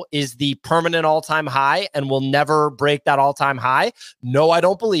now is the permanent all-time high and will never break that all-time high? No, I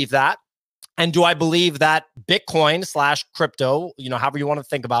don't believe that. And do I believe that Bitcoin / crypto, however you want to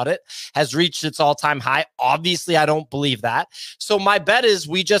think about it, has reached its all-time high? Obviously, I don't believe that. So my bet is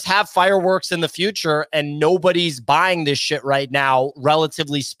we just have fireworks in the future and nobody's buying this shit right now,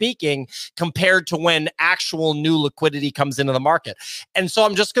 relatively speaking, compared to when actual new liquidity comes into the market. And so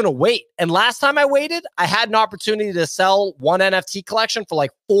I'm just going to wait. And last time I waited, I had an opportunity to sell one NFT collection for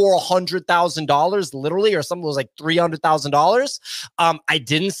like $400,000, literally, or something was like $300,000. I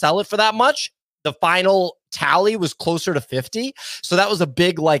didn't sell it for that much. The final tally was closer to 50. So that was a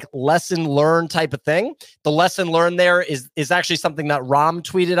big like lesson learned type of thing. The lesson learned there is actually something that Ram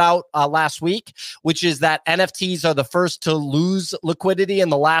tweeted out last week, which is that NFTs are the first to lose liquidity and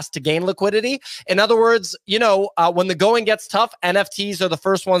the last to gain liquidity. In other words, when the going gets tough, NFTs are the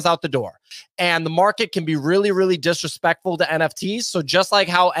first ones out the door. And the market can be really, really disrespectful to NFTs. So just like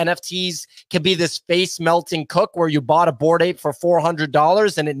how NFTs can be this face melting cook where you bought a Bored Ape for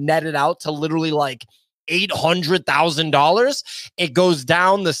 $400 and it netted out to literally like $800,000, it goes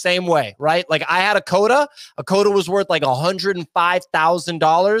down the same way, right? Like I had a Coda was worth like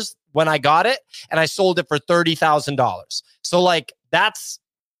 $105,000 when I got it, and I sold it for $30,000. So like that's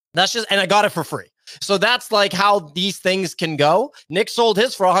just, and I got it for free. So that's like how these things can go. Nick sold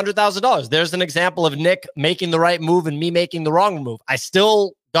his for $100,000. There's an example of Nick making the right move and me making the wrong move. I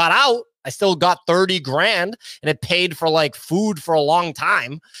still got out. I still got 30 grand and it paid for like food for a long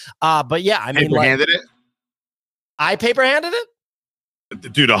time. But yeah, I mean, paper-handed it. I paper-handed it?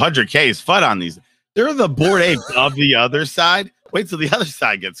 Dude, 100K is FUD on these. They're the Bored Ape of the other side. Wait till the other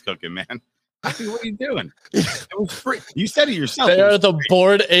side gets cooking, man. What are you doing? It was free. You said it yourself. They are the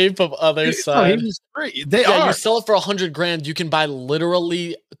Bored Ape of other side. It was free. They are. You sell it for 100 grand. You can buy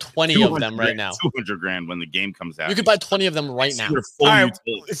literally 20 of them right now. 200 grand when the game comes out. You could buy 20 of them right now. All right,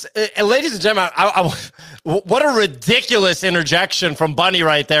 ladies and gentlemen, what a ridiculous interjection from Bunny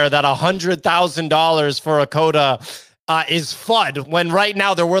right there, that $100,000 for a Coda is FUD when right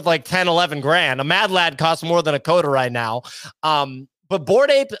now they're worth like 10, 11 grand. A Mad Lad costs more than a Coda right now. But Bored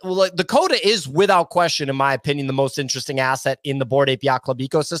Ape, the Coda is without question, in my opinion, the most interesting asset in the Bored Ape Yacht Club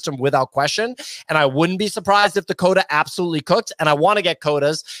ecosystem, without question. And I wouldn't be surprised if the Coda absolutely cooked. And I want to get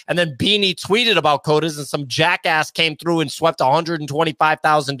Codas. And then Beanie tweeted about Codas, and some jackass came through and swept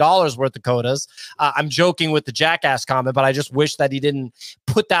 $125,000 worth of Codas. I'm joking with the jackass comment, but I just wish that he didn't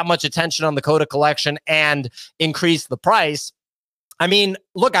put that much attention on the Coda collection and increase the price. I mean,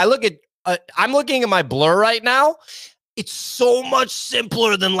 look, I'm looking at my Blur right now. It's so much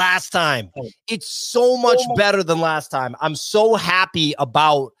simpler than last time. It's so much better than last time. I'm so happy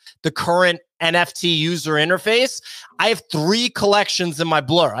about the current NFT user interface. I have 3 collections in my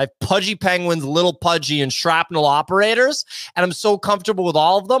Blur. I have Pudgy Penguins, Little Pudgy, and Shrapnel Operators, and I'm so comfortable with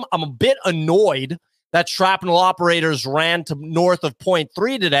all of them. I'm a bit annoyed that Shrapnel Operators ran to north of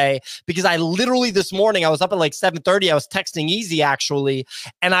 0.3 today, because I literally this morning, I was up at like 7:30. I was texting Easy actually,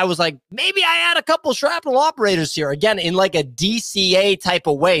 and I was like, maybe I add a couple Shrapnel Operators here. Again, in like a DCA type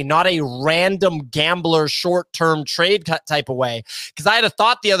of way, not a random gambler short-term trade type of way. Because I had a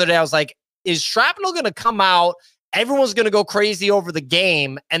thought the other day. I was like, is Shrapnel going to come out? Everyone's going to go crazy over the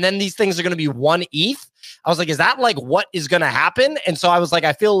game, and then these things are going to be 1 ETH. I was like, is that like what is going to happen? And so I was like,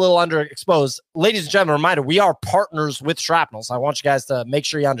 I feel a little underexposed. Ladies and gentlemen, reminder, we are partners with Shrapnel. So I want you guys to make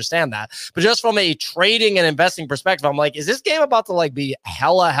sure you understand that. But just from a trading and investing perspective, I'm like, is this game about to like be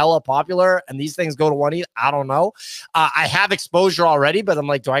hella popular and these things go to 1 ETH? I don't know. I have exposure already, but I'm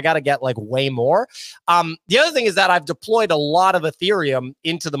like, do I got to get like way more? The other thing is that I've deployed a lot of Ethereum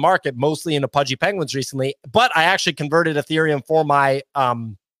into the market, mostly into Pudgy Penguins recently, but I actually converted Ethereum for my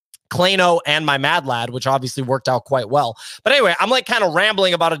Clayno and my Madlad, which obviously worked out quite well. But anyway, I'm like kind of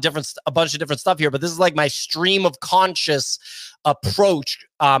rambling about a bunch of different stuff here, but this is like my stream of conscious approach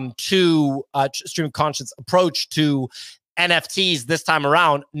to NFTs this time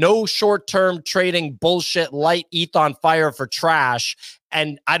around. No short-term trading bullshit, light ETH on fire for trash.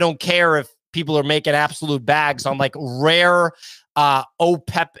 And I don't care if people are making absolute bags on like rare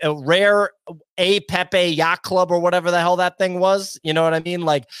rare Pepe Yacht Club or whatever the hell that thing was. You know what I mean?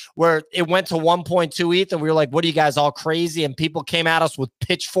 Like where it went to 1.2 ETH and we were like, what are you guys all crazy? And people came at us with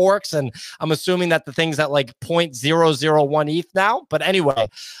pitchforks. And I'm assuming that the thing's at like 0.001 ETH now. But anyway,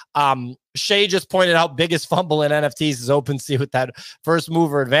 Shay just pointed out biggest fumble in NFTs is OpenSea with that first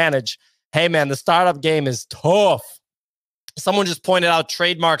mover advantage. Hey man, the startup game is tough. Someone just pointed out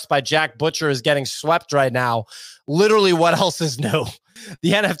trademarks by Jack Butcher is getting swept right now. Literally, what else is new?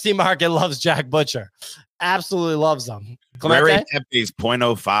 The NFT market loves Jack Butcher. Absolutely loves them. Larry Pepe's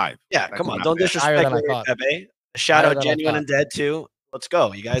 0.05. Yeah, come on. Don't disrespect Larry Pepe. Shout out Genuine and Dead too. Let's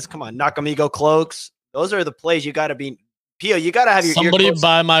go, you guys. Come on. Nakamigo Cloaks. Those are the plays you got to be. Pio, you got to have your somebody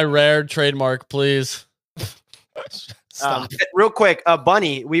buy my rare trademark, please. Real quick,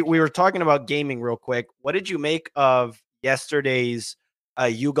 Bunny, we were talking about gaming real quick. What did you make of yesterday's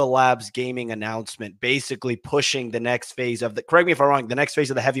Yuga Labs gaming announcement, basically pushing the next phase of correct me if I'm wrong, the next phase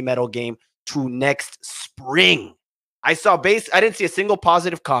of the heavy metal game to next spring? I didn't see a single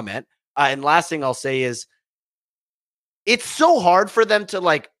positive comment. And last thing I'll say is it's so hard for them to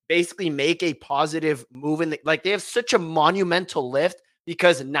like basically make a positive move in like they have such a monumental lift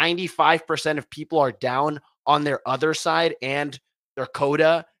because 95% of people are down on their other side and their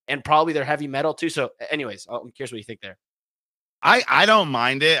coda and probably their heavy metal too. So anyways, I'm curious what you think there. I don't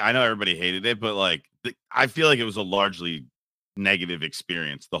mind it. I know everybody hated it, but like I feel like it was a largely negative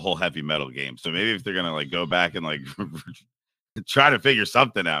experience, the whole heavy metal game. So maybe if they're gonna like go back and like try to figure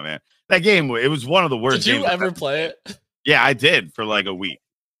something out, man. That game, it was one of the worst. Did you ever play it? Yeah, I did for like a week.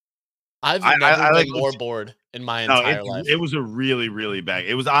 I've never been more bored in my entire life. It was a really, really bad.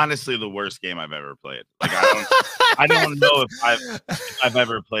 It was honestly the worst game I've ever played. Like I don't know if I've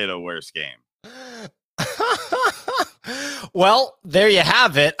ever played a worse game. Well, there you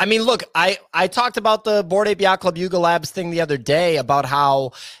have it. I mean, look, I talked about the Bored Ape Yacht Club Yuga Labs thing the other day about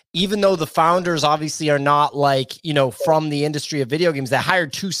how even though the founders obviously are not like, you know, from the industry of video games, they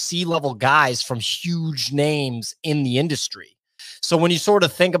hired 2 C-level guys from huge names in the industry. So when you sort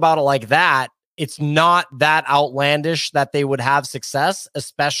of think about it like that, it's not that outlandish that they would have success,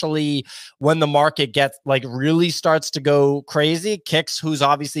 especially when the market gets like really starts to go crazy. Kix, who's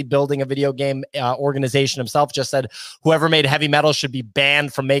obviously building a video game organization himself, just said whoever made heavy metal should be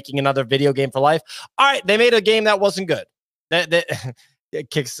banned from making another video game for life. All right, they made a game that wasn't good.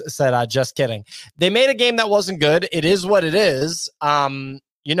 Kix said, just kidding. They made a game that wasn't good. It is what it is.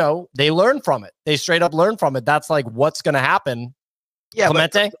 You know, they learn from it. They straight up learn from it. That's like what's going to happen. Yeah,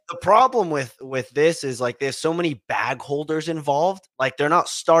 but the problem with this is like there's so many bag holders involved. Like they're not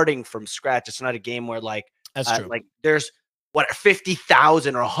starting from scratch. It's not a game where like that's true. Like there's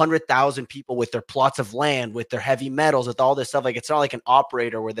 50,000 or 100,000 people with their plots of land, with their heavy metals, with all this stuff. Like it's not like an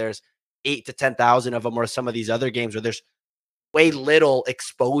operator where there's 8 to 10,000 of them, or some of these other games where there's way little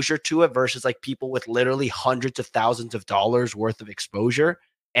exposure to it versus like people with literally hundreds of thousands of dollars worth of exposure.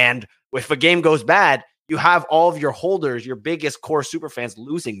 And if a game goes bad, you have all of your holders, your biggest core super fans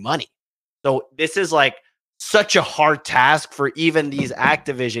losing money. So this is like such a hard task for even these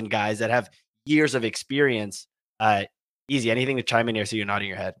Activision guys that have years of experience. Easy. Anything to chime in here so you're nodding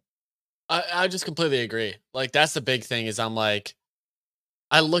your head? I just completely agree. Like that's the big thing is I'm like,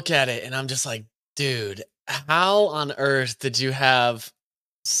 I look at it and I'm just like, dude, how on earth did you have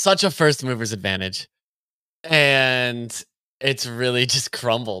such a first mover's advantage? And it's really just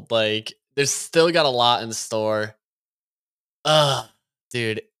crumbled. Like, there's still got a lot in store.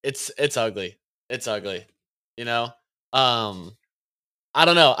 Dude, it's ugly. It's ugly. You know? I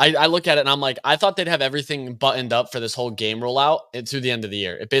don't know. I look at it and I'm like, I thought they'd have everything buttoned up for this whole game rollout to the end of the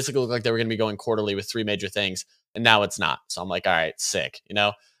year. It basically looked like they were going to be going quarterly with 3 major things, and now it's not. So I'm like, all right, sick, you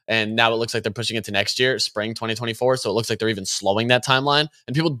know? And now it looks like they're pushing it to next year, spring 2024. So it looks like they're even slowing that timeline.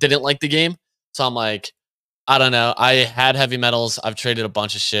 And people didn't like the game. So I'm like, I don't know. I had heavy metals. I've traded a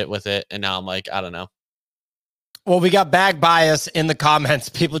bunch of shit with it. And now I'm like, I don't know. Well, we got bag bias in the comments.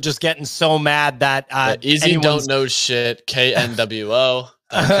 People just getting so mad that Easy don't know shit. KNWO.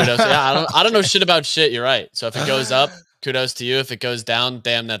 Kudos. Yeah, I don't know shit about shit. You're right. So if it goes up, kudos to you. If it goes down,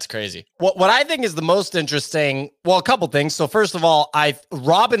 damn, that's crazy. What I think is the most interesting, well, a couple things. So first of all,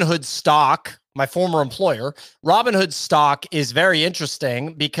 Robinhood stock, my former employer, Robinhood stock is very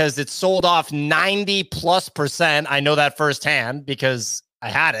interesting because it sold off 90+%. I know that firsthand because I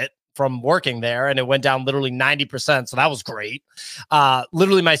had it from working there, and it went down literally 90%. So that was great.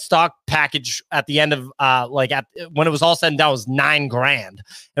 Literally my stock package at the end of when it was all said and done was $9,000.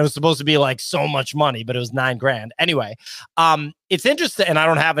 It was supposed to be like so much money, but it was $9,000. Anyway, it's interesting, and I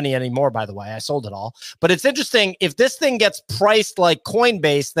don't have any anymore, by the way. I sold it all. But it's interesting, if this thing gets priced like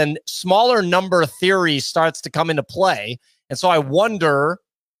Coinbase, then smaller number theory starts to come into play. And so I wonder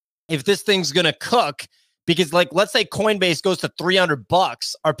if this thing's going to cook. Because, like, let's say Coinbase goes to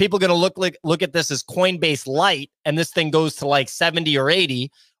 $300, are people going to look at this as Coinbase Lite, and this thing goes to like 70 or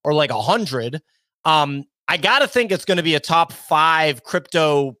 80 or like 100? I got to think it's going to be a top 5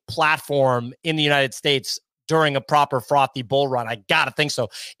 crypto platform in the United States during a proper frothy bull run. I got to think so.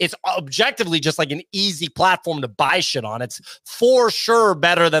 It's objectively just like an easy platform to buy shit on. It's for sure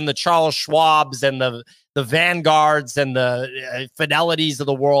better than the Charles Schwabs and the Vanguards and the Fidelities of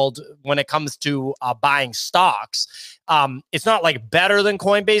the world when it comes to buying stocks. It's not like better than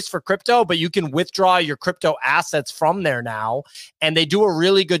Coinbase for crypto, but you can withdraw your crypto assets from there now. And they do a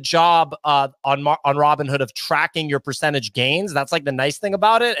really good job on Robinhood of tracking your percentage gains. That's like the nice thing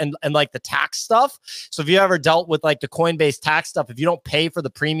about it. And like the tax stuff. So if you ever dealt with like the Coinbase tax stuff, if you don't pay for the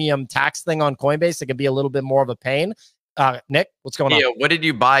premium tax thing on Coinbase, it can be a little bit more of a pain. Nick, what's going on? What did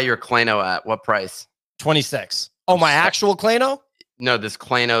you buy your Clayno at? What price? 26. Oh, my actual Clayno? No, this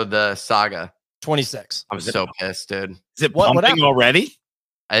Clayno, the Saga. 26. I'm so pissed, dude. Is it pumping already?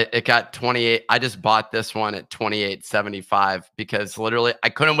 It got 28. I just bought this one at 28.75 because literally I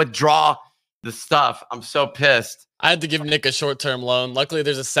couldn't withdraw the stuff. I'm so pissed. I had to give Nick a short-term loan. Luckily,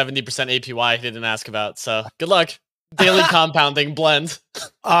 there's a 70% APY he didn't ask about. So good luck. Daily compounding blend.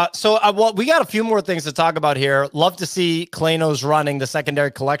 Well, we got a few more things to talk about here. Love to see Claynos running the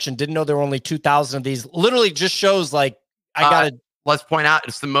secondary collection. Didn't know there were only 2,000 of these. Literally just shows like I gotta. Let's point out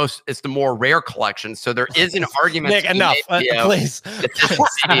it's the more rare collection. So there is an argument. Nick, enough, please. It's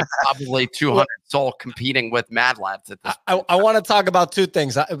probably 200 soul competing with Madlads at this point. I want to talk about two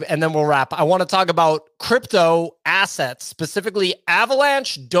things, and then we'll wrap. I want to talk about crypto assets, specifically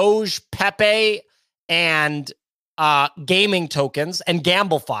Avalanche, Doge, Pepe, and gaming tokens and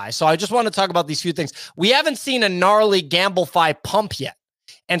GambleFi. So I just want to talk about these few things. We haven't seen a gnarly GambleFi pump yet.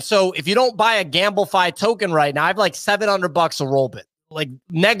 And so if you don't buy a GambleFi token right now, I have like $700 a roll bit, like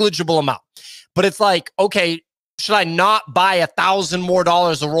negligible amount. But it's like, okay, should I not buy $1,000 more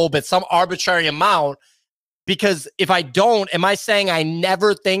a roll bit, some arbitrary amount? Because if I don't, am I saying I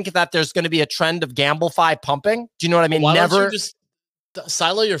never think that there's going to be a trend of GambleFi pumping? Do you know what I mean? Why never. Don't you just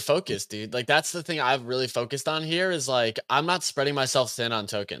silo your focus, dude. Like that's the thing I've really focused on here is like I'm not spreading myself thin on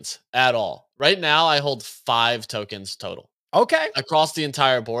tokens at all. Right now, I hold 5 tokens total. Okay. Across the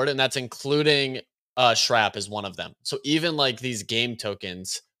entire board, and that's including Shrap is one of them. So even like these game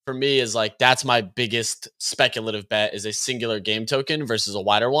tokens for me is like that's my biggest speculative bet is a singular game token versus a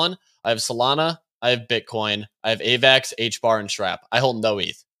wider one. I have Solana, I have Bitcoin, I have AVAX, HBAR, and Shrap. I hold no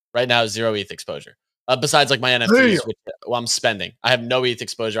ETH. Right now, 0 ETH exposure. Besides like my NFTs, which I'm spending. I have no ETH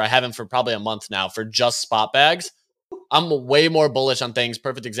exposure. I haven't for probably a month now for just spot bags. I'm way more bullish on things.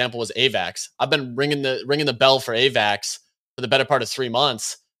 Perfect example was AVAX. I've been ringing the bell for AVAX for the better part of 3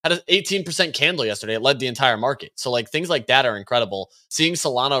 months. Had an 18% candle yesterday. It led the entire market. So like things like that are incredible. Seeing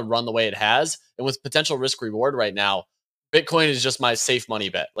Solana run the way it has and with potential risk reward right now, Bitcoin is just my safe money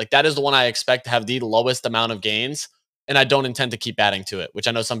bet. Like that is the one I expect to have the lowest amount of gains. And I don't intend to keep adding to it, which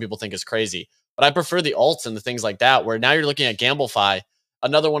I know some people think is crazy. But I prefer the alts and the things like that, where now you're looking at GambleFi,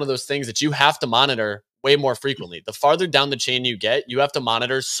 another one of those things that you have to monitor way more frequently. The farther down the chain you get, you have to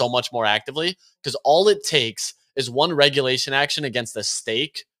monitor so much more actively because all it takes is one regulation action against a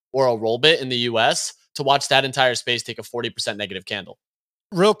stake or a roll bit in the US to watch that entire space take a 40% negative candle.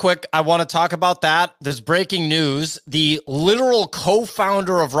 Real quick, I want to talk about that. There's breaking news. The literal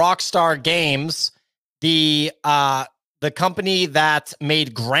co-founder of Rockstar Games, the company that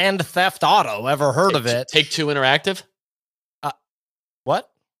made Grand Theft Auto, ever heard of it? Take-Two Interactive? What?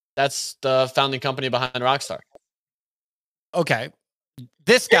 That's the founding company behind Rockstar. Okay.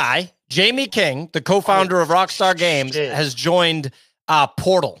 This guy, Jamie King, the co-founder of Rockstar Games, has joined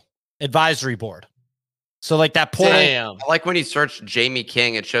Portal Advisory Board. So like that Portal. Damn. I like when you search Jamie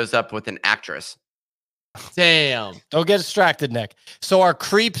King, it shows up with an actress. Damn. Don't get distracted, Nick. So are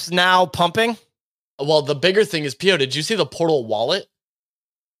creeps now pumping? Well, the bigger thing is, Pio, did you see the Portal wallet?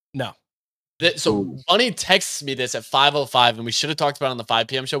 No. So Bunny texts me this at 5:05, and we should have talked about it on the 5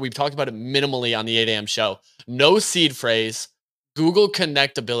 p.m. show. We've talked about it minimally on the 8 a.m. show. No seed phrase, Google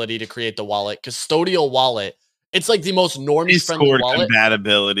Connect ability to create the wallet, custodial wallet. It's like the most normie-friendly Discord wallet.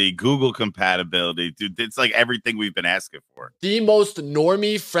 compatibility, Google compatibility, dude. It's like everything we've been asking for. The most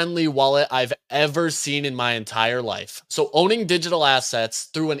normie-friendly wallet I've ever seen in my entire life. So owning digital assets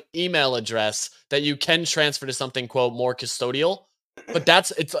through an email address that you can transfer to something, quote, more custodial. But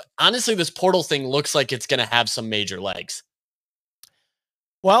it's honestly, this Portal thing looks like it's going to have some major legs.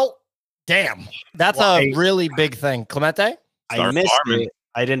 Well, damn. That's a really big thing. Clemente? I missed it.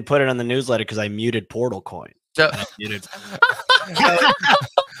 I didn't put it on the newsletter because I muted Portal Coin. So, I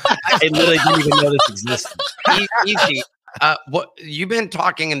literally didn't even know this existed. Easy. What you've been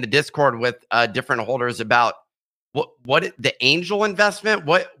talking in the Discord with different holders about what the angel investment?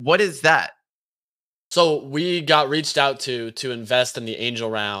 What is that? So we got reached out to invest in the angel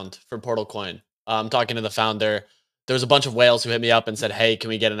round for Portal Coin. I'm talking to the founder. There was a bunch of whales who hit me up and said, "Hey, can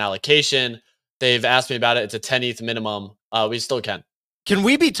we get an allocation?" They've asked me about it. It's a 10 ETH minimum. We still can. Can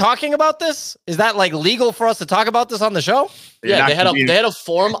we be talking about this? Is that like legal for us to talk about this on the show? Yeah, they had a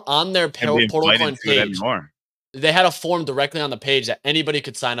form on their Portal Coin page. They had a form directly on the page that anybody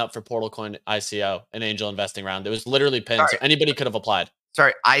could sign up for Portal Coin ICO, an angel investing round. It was literally pinned, so anybody could have applied.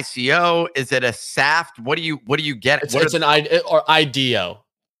 Sorry, ICO? Is it a SAFT? What do you get? It's an IDO.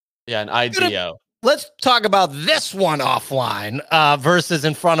 Yeah, an IDO. Let's talk about this one offline versus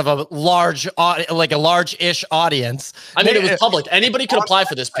in front of a large-ish audience. I mean, it was public. Anybody could apply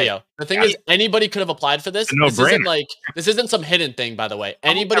for this, Pio. The thing is, anybody could have applied for this. This isn't some hidden thing, by the way.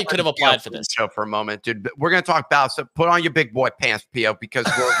 Anybody could have applied for this. Show for a moment, dude. We're gonna talk about. So put on your big boy pants, Pio, because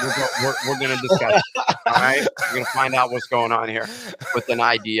we're gonna discuss. All right, we're gonna find out what's going on here with an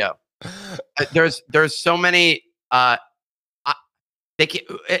IDO. There's so many.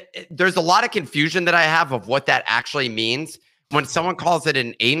 There's a lot of confusion that I have of what that actually means when someone calls it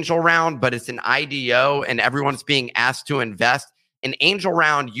an angel round, but it's an IDO and everyone's being asked to invest. An angel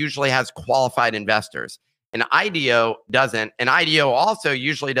round usually has qualified investors. An IDO doesn't. An IDO also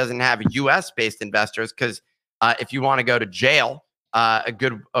usually doesn't have US-based investors because if you want to go to jail, a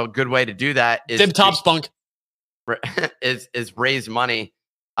good way to do that is top spunk is raise money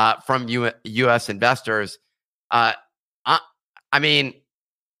from US investors. I mean,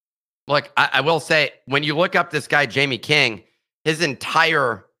 look, I will say, when you look up this guy, Jamie King, his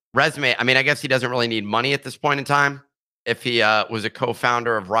entire resume, I mean, I guess he doesn't really need money at this point in time if he was a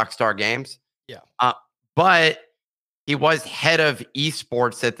co-founder of Rockstar Games. Yeah. But he was head of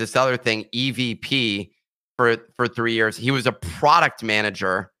esports at this other thing, EVP, for 3 years. He was a product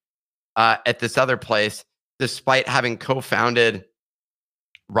manager at this other place, despite having co-founded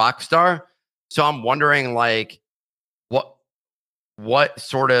Rockstar. So I'm wondering, like, what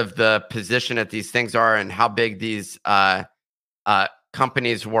sort of the position at these things are and how big these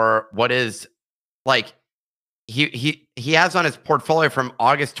companies were. What is, like, he has on his portfolio from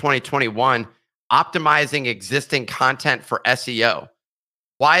August 2021, optimizing existing content for SEO.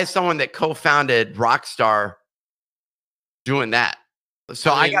 Why is someone that co-founded Rockstar doing that?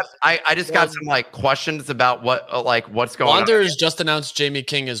 So I just got some like questions about what's going on. Wanderers just announced Jamie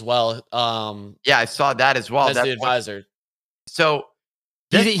King as well. Yeah, I saw that as well. As the advisor. So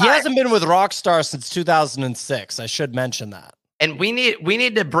he hasn't been with Rockstar since 2006. I should mention that. And we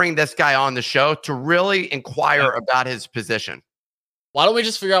need to bring this guy on the show to really inquire about his position. Why don't we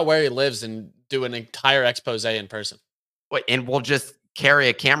just figure out where he lives and do an entire expose in person? And we'll just carry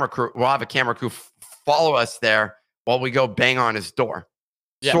a camera crew. We'll have a camera crew follow us there while we go bang on his door.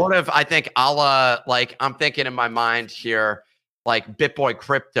 Yeah. Sort of, I think I'm thinking in my mind here, like BitBoy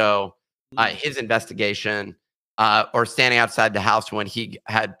Crypto, his investigation, or standing outside the house when he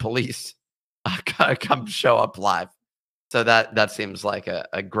had police come show up live. So that seems like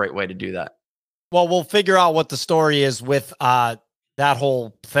a great way to do that. Well, we'll figure out what the story is with that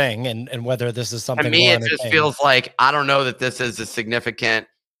whole thing and whether this is something. To me, it just feels like, I don't know that this is a significant.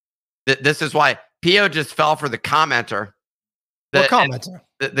 This is why Pio just fell for the commenter. What commenter?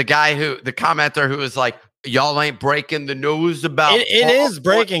 The commenter who was like, y'all ain't breaking the news about it is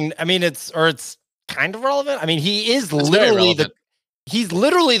breaking. I mean, it's kind of relevant. I mean, he's literally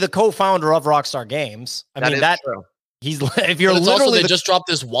the co-founder of Rockstar Games. True. If you're literally, they just dropped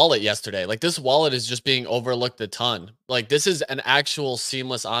this wallet yesterday. Like, this wallet is just being overlooked a ton. Like, this is an actual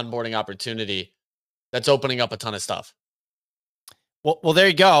seamless onboarding opportunity that's opening up a ton of stuff. Well, there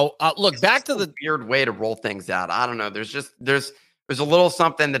you go. Look, back to the weird way to roll things out. I don't know. There's a little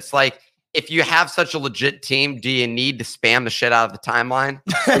something that's like, if you have such a legit team, do you need to spam the shit out of the timeline?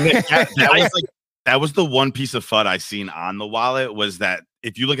 that was the one piece of FUD I seen on the wallet, was that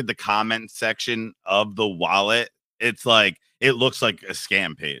if you look at the comment section of the wallet, it's like, it looks like a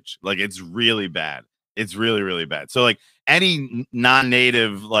scam page. Like, it's really bad. It's really, really bad. So like any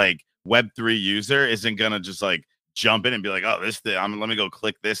non-native like Web3 user isn't going to just like jump in and be like, oh, this thing, let me go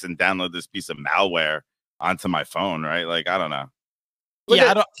click this and download this piece of malware onto my phone. Right. Like, I don't know.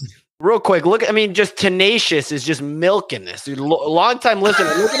 I don't. Real quick, look. I mean, just Tenacious is just milking this, dude. Long time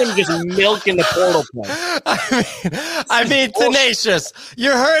listener. Look at him just milking the portal point. I mean, Tenacious,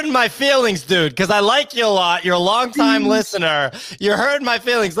 you're hurting my feelings, dude. Because I like you a lot. You're a long time listener. You're hurting my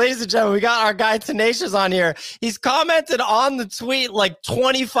feelings, ladies and gentlemen. We got our guy Tenacious on here. He's commented on the tweet like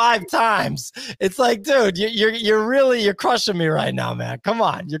 25 times. It's like, dude, you're crushing me right now, man. Come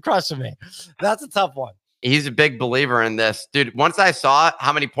on, you're crushing me. That's a tough one. He's a big believer in this. Dude, once I saw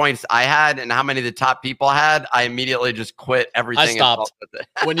how many points I had and how many the top people had, I immediately just quit everything. I stopped.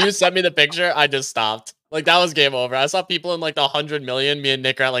 When you sent me the picture, I just stopped. Like, that was game over. I saw people in like the 100 million. Me and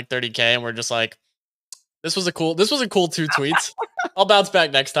Nick are at like 30K, and we're just like, this was a cool 2 tweets. I'll bounce back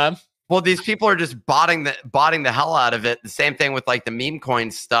next time. Well, these people are just botting the hell out of it. The same thing with like the meme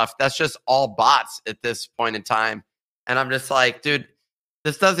coin stuff. That's just all bots at this point in time. And I'm just like, dude,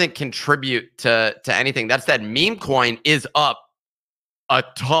 this doesn't contribute to anything. That said, meme coin is up a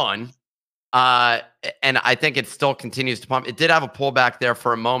ton. And I think it still continues to pump. It did have a pullback there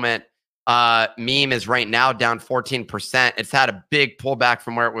for a moment. Meme is right now down 14%. It's had a big pullback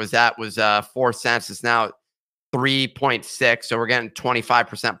from where it was at, was 4 cents. It's now 3.6. So we're getting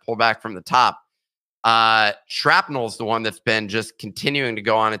 25% pullback from the top. Shrapnel is the one that's been just continuing to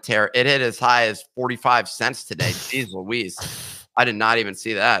go on a tear. It hit as high as 45 cents today. Jeez Louise. I did not even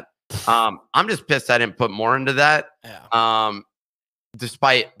see that. I'm just pissed I didn't put more into that. Yeah.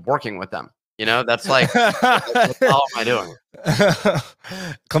 Despite working with them, you know, that's like, what the hell am I doing?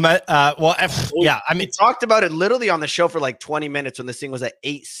 Clement, yeah, I mean, we talked about it literally on the show for like 20 minutes when this thing was at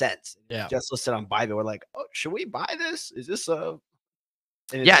 8 cents. Yeah. Just listed on Bybit. We're like, oh, should we buy this? Is this a?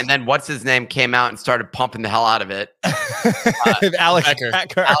 And then what's his name came out and started pumping the hell out of it. Alex Becker.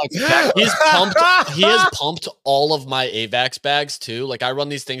 Becker. Alex Becker. He has pumped all of my AVAX bags too. Like, I run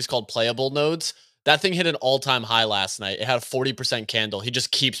these things called playable nodes. That thing hit an all-time high last night. It had a 40% candle. He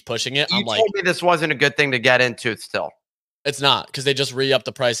just keeps pushing it. You told me this wasn't a good thing to get into still. It's not, because they just re-upped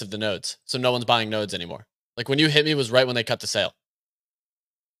the price of the nodes. So no one's buying nodes anymore. Like, when you hit me was right when they cut the sale.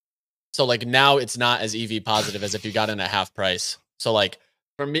 So like now it's not as EV positive as if you got in at half price. So like,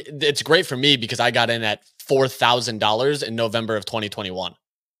 for me, it's great for me because I got in at $4,000 in November of 2021.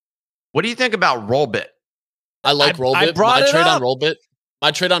 What do you think about Rollbit? I like Rollbit. My trade on Rollbit.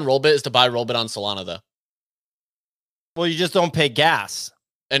 My trade on Rollbit is to buy Rollbit on Solana, though. Well, you just don't pay gas.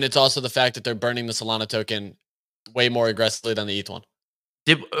 And it's also the fact that they're burning the Solana token way more aggressively than the ETH one.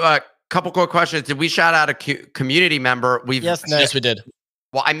 Couple quick questions. Did we shout out a community member? Yes, we did.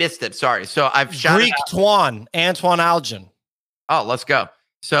 Well, I missed it. Sorry. So I've shouted Greek Antoine Algin. Oh, let's go.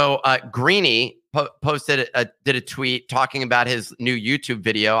 So Greeny did a tweet talking about his new YouTube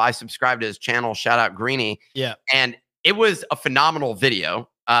video. I subscribed to his channel. Shout out Greeny. Yeah. And it was a phenomenal video,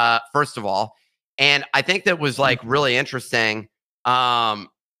 first of all. And I think that was like really interesting.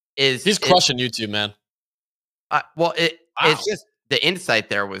 He's crushing YouTube, man. It's just the insight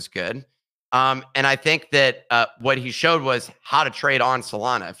there was good. And I think that what he showed was how to trade on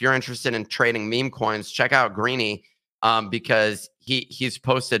Solana. If you're interested in trading meme coins, check out Greeny because he's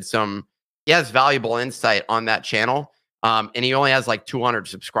posted he has valuable insight on that channel. And he only has like 200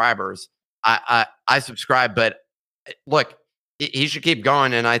 subscribers. I subscribe, but look, he should keep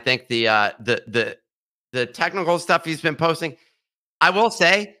going. And I think the technical stuff he's been posting, I will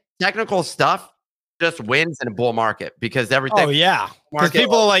say technical stuff just wins in a bull market because everything. Oh yeah, because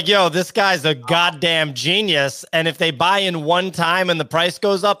people are like, "Yo, this guy's a goddamn genius," and if they buy in one time and the price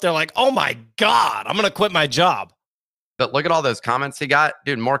goes up, they're like, "Oh my god, I'm gonna quit my job." But look at all those comments he got,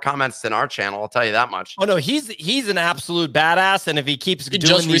 dude. More comments than our channel. I'll tell you that much. Oh no, he's an absolute badass, and if he keeps, he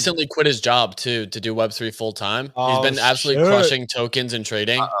just recently quit his job too to do Web3 full time. He's been absolutely crushing tokens and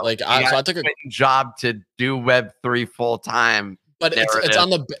trading. So I took a job to do Web3 full time. But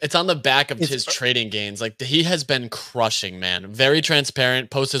it's on the back of his trading gains. Like he has been crushing, man. Very transparent,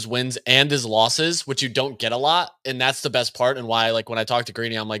 posts his wins and his losses, which you don't get a lot. And that's the best part. And why, like when I talk to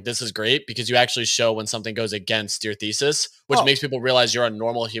Greeny, I'm like, this is great because you actually show when something goes against your thesis, which makes people realize you're a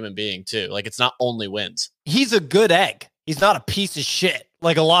normal human being too. Like it's not only wins. He's a good egg. He's not a piece of shit.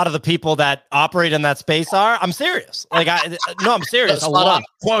 Like a lot of the people that operate in that space are. I'm serious. Like I'm serious.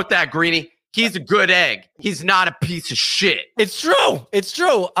 Quote that, Greeny. He's a good egg. He's not a piece of shit. It's true. It's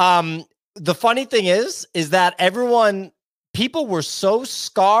true. The funny thing is that everyone people were so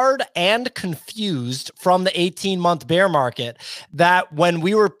scarred and confused from the 18-month bear market that when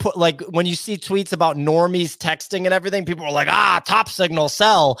we were when you see tweets about normies texting and everything, people were like, top signal,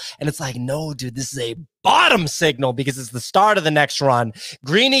 sell. And it's like, no, dude, this is a bottom signal because it's the start of the next run.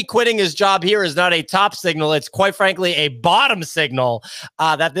 Greeny quitting his job here is not a top signal. It's quite frankly a bottom signal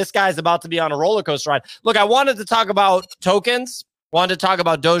that this guy is about to be on a roller coaster ride. Look, I wanted to talk about tokens. Wanted to talk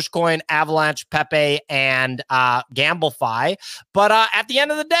about Dogecoin, Avalanche, Pepe, and GambleFi. But at the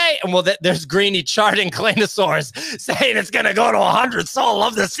end of the day, and there's Greeny charting Claynosaurus saying it's going to go to 100. So I'll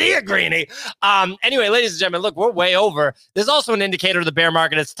love to see it, Greeny. Anyway, ladies and gentlemen, look, we're way over. There's also an indicator of the bear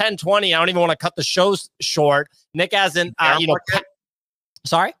market. It's 10:20. I don't even want to cut the show short. Nick hasn't,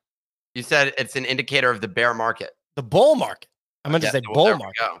 sorry? You said it's an indicator of the bear market. The bull market. I meant to say bull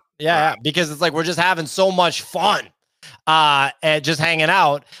market. Yeah, because it's like we're just having so much fun. And just hanging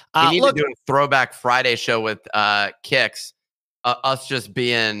out. We need to do a throwback Friday show with Kicks. Us just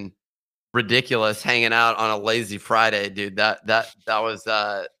being ridiculous, hanging out on a lazy Friday, dude. That was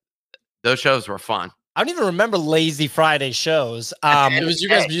those shows were fun. I don't even remember lazy Friday shows. It was you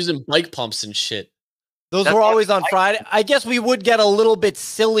guys using bike pumps and shit. Those were always on Friday. I guess we would get a little bit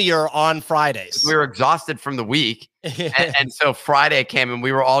sillier on Fridays. We were exhausted from the week. and so Friday came and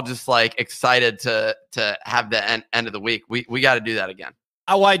we were all just like excited to have the end of the week. We got to do that again.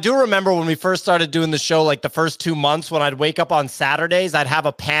 Oh, I do remember when we first started doing the show, like the first 2 months, when I'd wake up on Saturdays, I'd have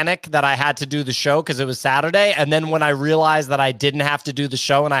a panic that I had to do the show because it was Saturday. And then when I realized that I didn't have to do the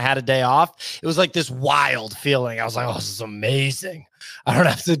show and I had a day off, it was like this wild feeling. I was like, oh, this is amazing. I don't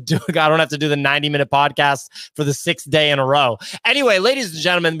have to do the 90-minute podcast for the 6th day in a row. Anyway, ladies and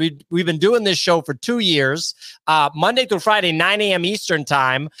gentlemen, we've been doing this show for 2 years, Monday through Friday, 9 a.m. Eastern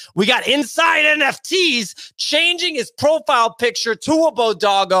time. We got Inside NFTs changing his profile picture to a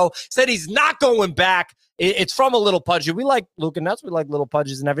Bodoggo, said he's not going back. It's from a Little Pudgy. We like Luke and Nuts. We like Little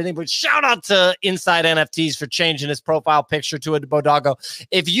Pudges and everything. But shout out to Inside NFTs for changing his profile picture to a Bodoggo.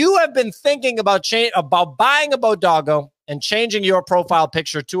 If you have been thinking about buying a Bodoggo and changing your profile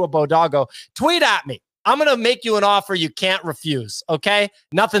picture to a Bodoggo, tweet at me. I'm going to make you an offer you can't refuse, okay?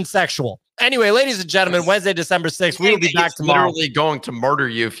 Nothing sexual. Anyway, ladies and gentlemen, Wednesday, December 6th, we will be back tomorrow. Literally going to murder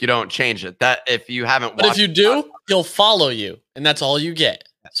you if you don't change it. That if you haven't But if you do, he'll follow you, and that's all you get.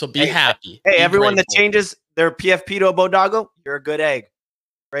 So be happy. Hey, be everyone grateful. that changes their PFP to a Bodoggo, you're a good egg.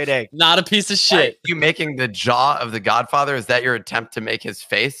 Great egg. Not a piece of shit. Are you making the jaw of the Godfather? Is that your attempt to make his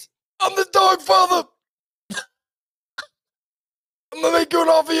face? I'm the dog father. I'm going to make you an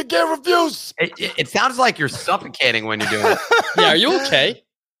offer you can't refuse. It sounds like you're suffocating when you're doing it. Yeah, are you okay?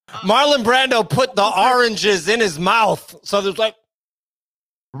 Marlon Brando put the oranges in his mouth. So there's like,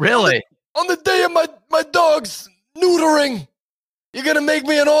 really? On the day of my dog's neutering, you're going to make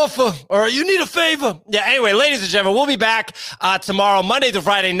me an offer or you need a favor. Yeah, anyway, ladies and gentlemen, we'll be back tomorrow, Monday through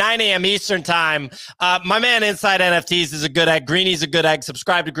Friday, 9 a.m. Eastern time. My man Inside NFTs is a good egg. Greeny's a good egg.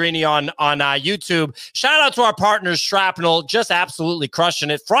 Subscribe to Greeny on YouTube. Shout out to our partners, Shrapnel, just absolutely crushing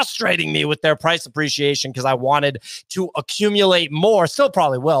it, frustrating me with their price appreciation because I wanted to accumulate more. Still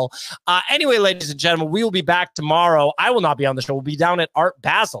probably will. Anyway, ladies and gentlemen, we will be back tomorrow. I will not be on the show. We'll be down at Art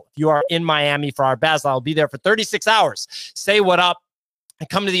Basel. If you are in Miami for Art Basel, I'll be there for 36 hours. Say what up. And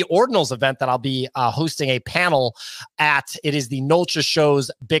come to the Ordinals event that I'll be hosting a panel at. It is the Nolcha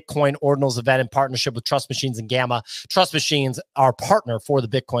Show's Bitcoin Ordinals event in partnership with Trust Machines and Gamma. Trust Machines, our partner for the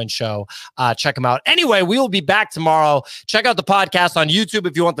Bitcoin show. Check them out. Anyway, we will be back tomorrow. Check out the podcast on YouTube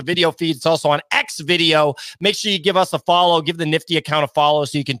if you want the video feed. It's also on X Video. Make sure you give us a follow. Give the Nifty account a follow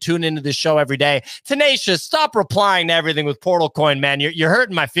so you can tune into this show every day. Tenacious, stop replying to everything with Portal Coin, man. You're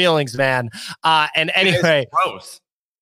hurting my feelings, man. And anyway, gross.